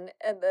done,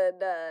 and then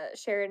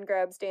Sharon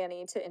grabs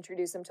Danny to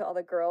introduce him to all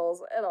the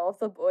girls, and all of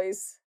the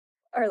boys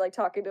are like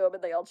talking to him,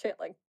 and they all chant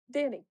like,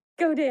 Danny,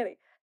 go Danny.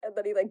 And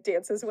then he like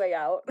dances his way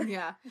out.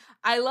 Yeah.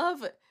 I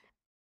love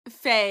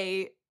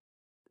Faye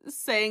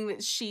saying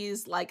that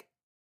she's like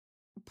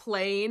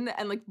plain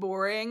and like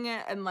boring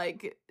and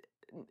like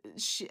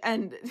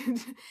and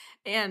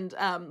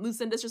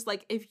Lucinda's just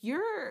like, if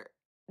you're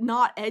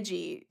not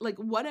edgy, like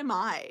what am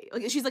I?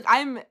 Like she's like,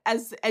 I'm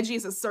as edgy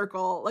as a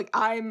circle, like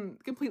I'm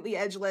completely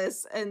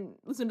edgeless, and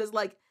Lucinda's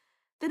like,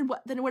 then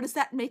what does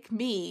that make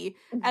me?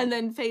 And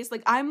then Faye's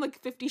like, I'm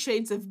like 50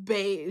 shades of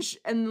beige,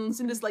 and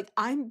Lucinda's like,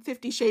 I'm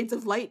 50 shades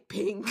of light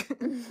pink.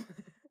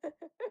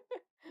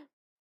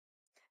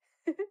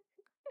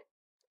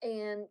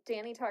 And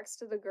Danny talks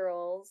to the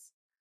girls,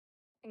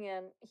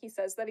 and he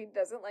says that he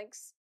doesn't like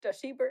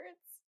stushy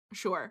birds.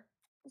 Sure.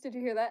 Did you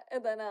hear that?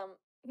 And then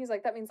he's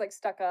like, that means like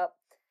stuck up.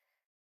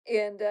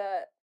 And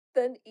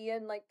then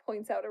Ian like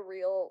points out a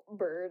real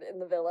bird in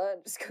the villa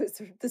and just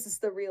goes, this is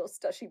the real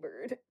stushy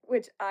bird,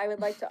 which I would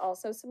like to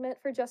also submit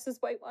for Justice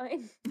White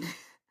Wine. Then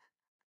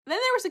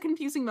there was a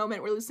confusing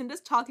moment where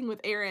Lucinda's talking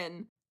with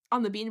Aaron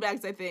on the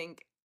beanbags, I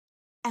think.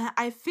 And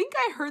I think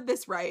I heard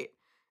this right.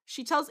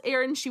 She tells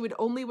Aaron she would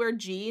only wear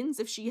jeans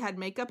if she had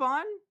makeup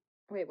on.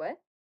 Wait, what?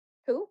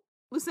 Who?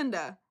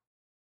 Lucinda.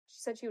 She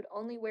said she would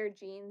only wear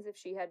jeans if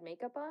she had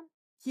makeup on?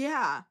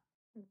 Yeah.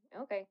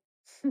 Okay.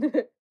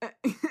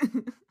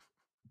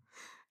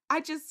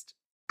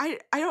 I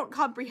don't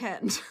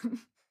comprehend.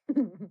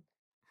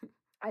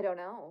 I don't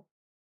know.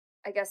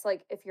 I guess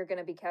like if you're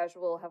gonna be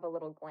casual, have a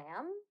little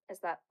glam. Is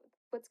that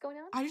what's going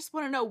on? I just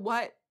want to know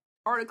what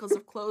articles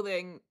of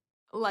clothing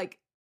like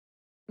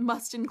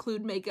must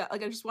include makeup.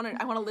 Like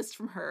I want a list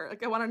from her.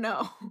 Like I want to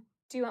know.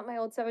 Do you want my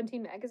old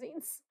 17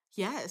 magazines?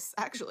 Yes,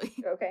 actually.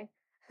 Okay.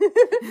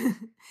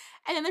 And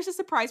then there's a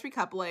surprise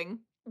recoupling,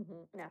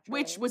 Naturally.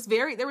 which was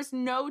there was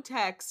no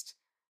text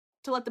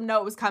to let them know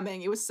it was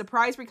coming. It was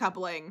surprise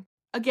recoupling.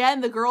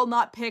 Again, the girl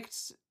not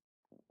picked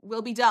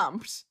will be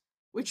dumped,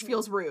 which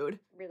feels rude.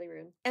 Really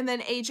rude. And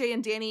then AJ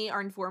and Danny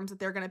are informed that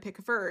they're going to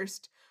pick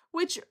first,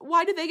 which,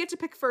 why do they get to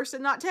pick first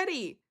and not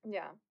Teddy?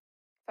 Yeah.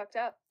 Fucked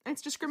up.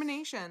 It's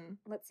discrimination.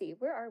 Let's see.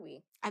 Where are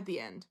we? At the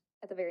end.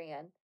 At the very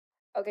end.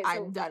 Okay, so...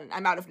 I'm done.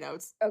 I'm out of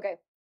notes. Okay.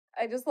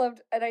 I just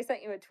loved... And I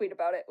sent you a tweet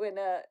about it when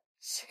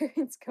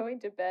Sharon's going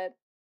to bed.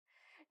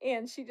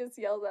 And she just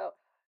yells out,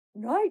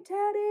 night,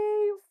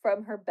 Teddy,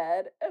 from her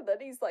bed. And then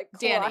he's like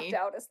Danny. clocked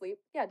out asleep.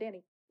 Yeah,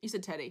 Danny. You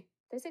said Teddy.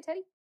 Did I say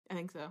Teddy? I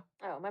think so.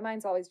 Oh, my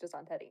mind's always just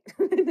on Teddy.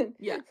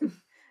 Yeah.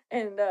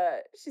 And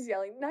she's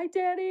yelling, night,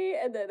 Daddy.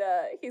 And then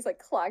he's like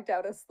clocked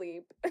out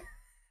asleep.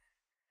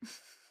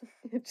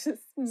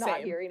 Just not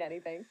Same. hearing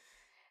anything.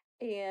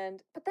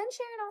 But then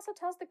Sharon also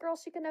tells the girl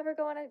she could never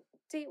go on a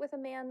date with a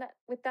man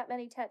with that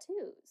many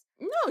tattoos.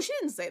 No, she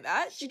didn't say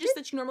that. She just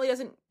said she normally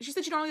doesn't. She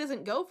said she normally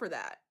doesn't go for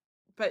that.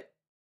 But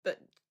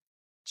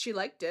she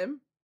liked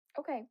him.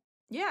 Okay.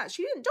 Yeah,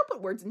 she didn't. Don't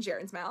put words in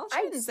Sharon's mouth. She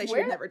I didn't say she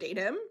swear- would never date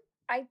him.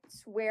 I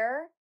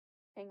swear.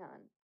 Hang on.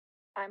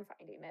 I'm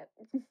finding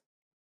it.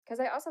 Because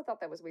I also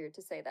thought that was weird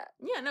to say that.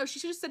 Yeah, no, she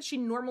just said she's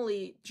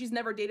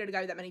never dated a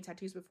guy with that many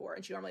tattoos before,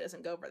 and she normally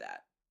doesn't go for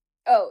that.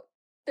 Oh,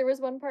 there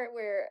was one part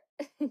where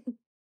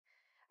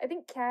I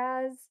think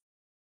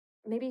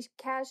maybe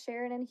Kaz,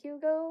 Sharon, and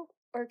Hugo,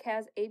 or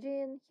Kaz,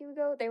 AJ, and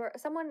Hugo, there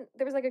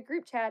was like a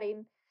group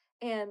chatting,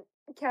 and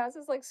Kaz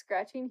is like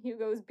scratching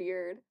Hugo's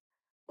beard,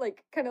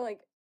 like kind of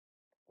like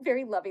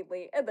very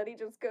lovingly, and then he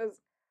just goes,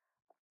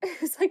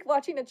 it's like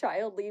watching a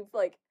child leave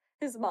like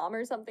his mom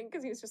or something,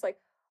 because he was just like,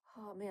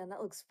 oh man,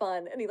 that looks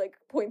fun, and he like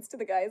points to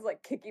the guys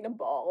like kicking a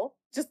ball,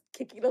 just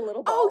kicking a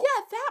little ball. Oh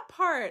yeah, that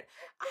part.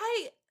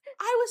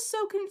 I was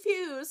so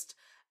confused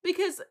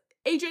because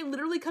AJ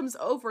literally comes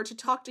over to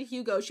talk to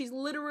Hugo. She's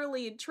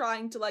literally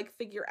trying to like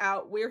figure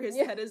out where his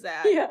head is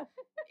at Yeah.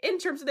 in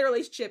terms of their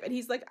relationship, and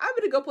he's like, "I'm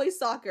gonna go play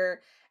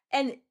soccer,"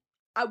 and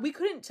we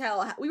couldn't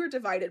tell. We were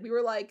divided. We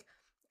were like,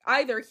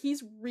 either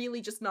he's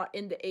really just not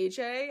into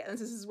AJ, and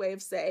this is his way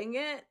of saying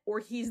it, or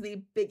he's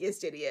the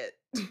biggest idiot.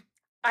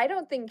 I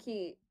don't think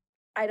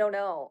I don't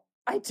know.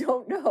 I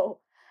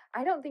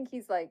don't think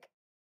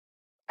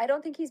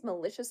he's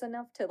malicious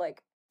enough to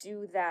like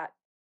do that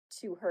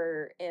to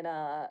her in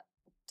a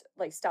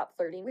like stop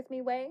flirting with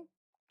me way.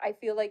 I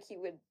feel like he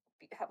would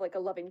have like a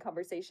loving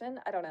conversation.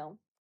 I don't know.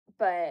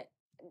 But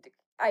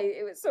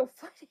it was so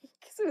funny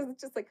because it was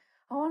just like,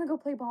 I want to go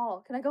play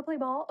ball. Can I go play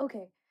ball?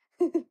 Okay.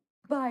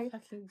 Bye.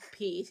 Fucking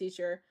PE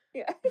teacher.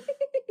 Yeah.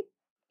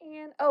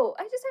 And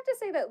I just have to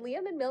say that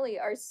Liam and Millie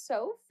are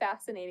so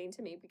fascinating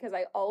to me because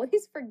I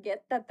always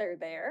forget that they're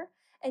there,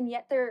 and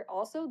yet they're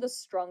also the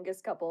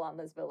strongest couple on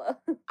this villa.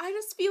 I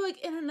just feel like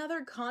in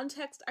another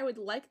context I would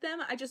like them.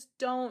 I just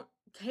don't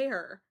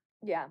care.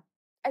 Yeah.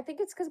 I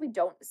think it's because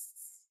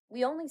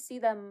we only see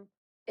them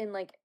in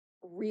like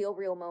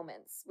real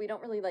moments. We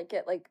don't really like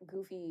get like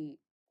goofy.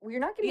 We're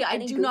not getting I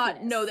any do not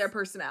goofiness. know their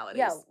personalities.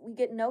 Yeah, we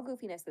get no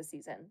goofiness this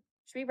season.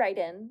 Should we write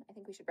in? I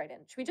think we should write in.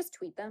 Should we just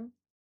tweet them?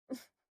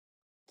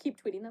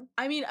 Keep tweeting them?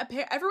 I mean,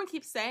 everyone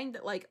keeps saying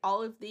that like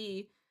all of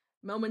the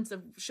moments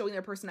of showing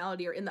their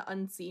personality are in the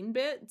unseen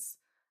bits,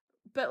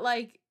 but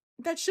like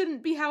that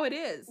shouldn't be how it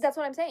is. That's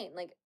what I'm saying.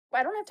 Like,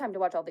 I don't have time to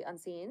watch all the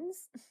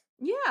unseens.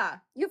 Yeah.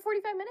 You have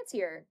 45 minutes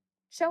here.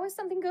 Show us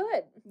something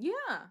good.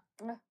 Yeah.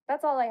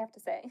 That's all I have to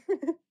say.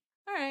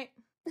 All right.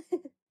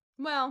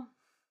 Well,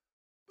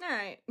 all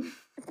right.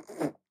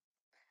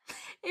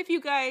 If you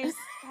guys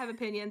have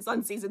opinions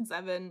on season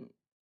 7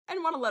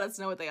 and want to let us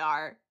know what they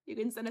are, you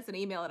can send us an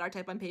email at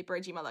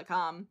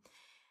ourtypeonpaper@gmail.com.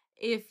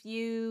 If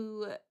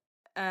you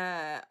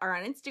are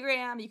on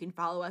Instagram, you can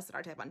follow us at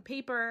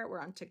ourtypeonpaper. We're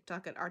on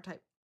TikTok at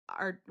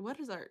what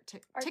is our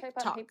Our TikTok?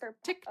 type on paper.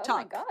 TikTok. Oh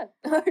my god.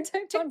 Our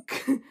type on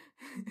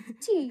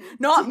T.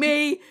 Not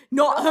me,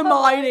 not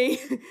Hermione.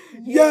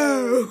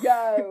 Yo.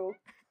 Yo.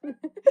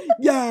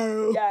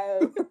 Yo. Yo.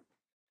 Yo.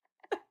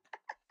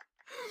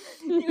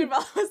 You can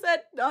follow us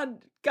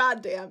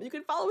you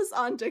can follow us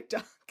on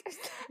TikTok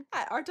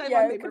at Our Type Yeah,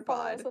 on you Paper can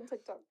follow Pod. us on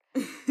TikTok.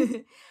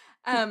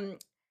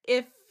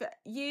 If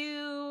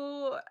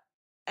you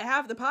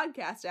have the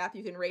podcast app,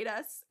 you can rate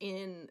us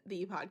in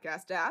the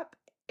podcast app.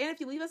 And if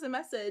you leave us a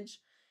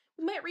message,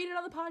 we might read it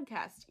on the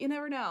podcast. You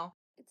never know.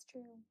 It's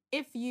true.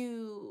 If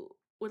you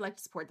would like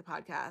to support the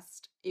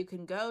podcast, you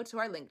can go to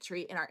our link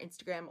tree in our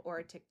Instagram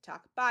or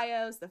TikTok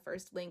bios. The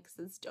first link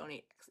says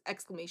donate !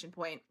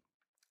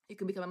 You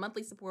can become a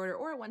monthly supporter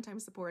or a one-time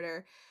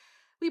supporter.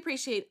 We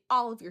appreciate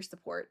all of your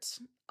support,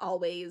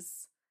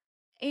 always.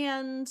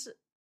 And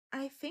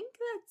I think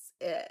that's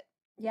it.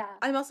 Yeah.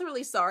 I'm also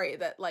really sorry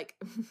that, like,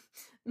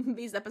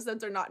 these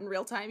episodes are not in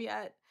real time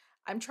yet.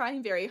 I'm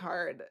trying very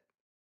hard.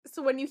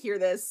 So when you hear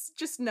this,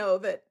 just know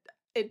that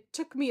it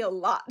took me a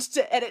lot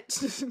to edit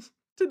to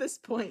this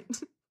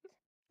point.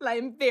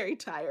 I'm very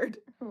tired.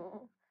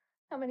 Oh.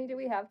 How many do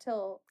we have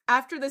till?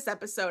 After this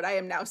episode, I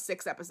am now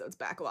 6 episodes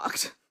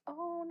backlogged.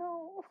 Oh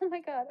no. Oh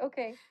my god.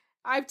 Okay.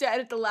 I have to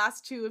edit the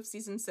last 2 of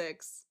season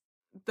 6,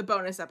 the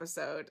bonus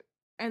episode,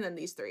 and then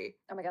these 3.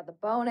 Oh my god, the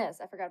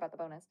bonus. I forgot about the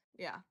bonus.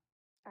 Yeah.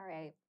 All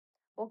right.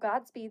 Well,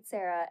 Godspeed,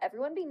 Sarah.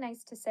 Everyone be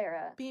nice to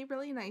Sarah. Be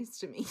really nice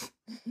to me.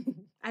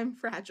 I'm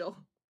fragile.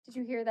 Did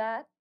you hear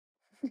that?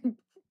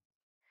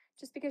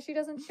 Just because she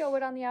doesn't show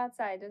it on the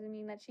outside doesn't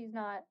mean that she's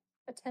not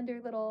a tender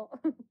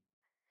little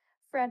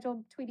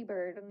fragile Tweety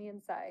bird on the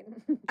inside.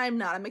 I'm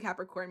not. I'm a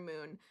Capricorn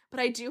moon, but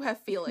I do have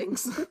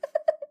feelings.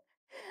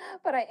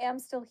 But I am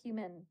still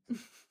human.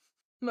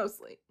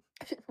 Mostly.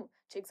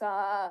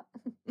 Jigsaw.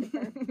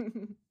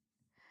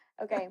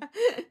 Okay.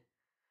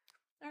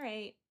 All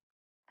right.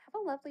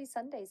 Have a lovely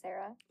Sunday,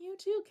 Sarah. You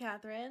too,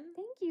 Catherine.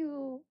 Thank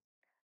you.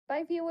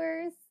 Bye,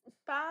 viewers.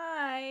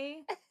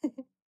 Bye.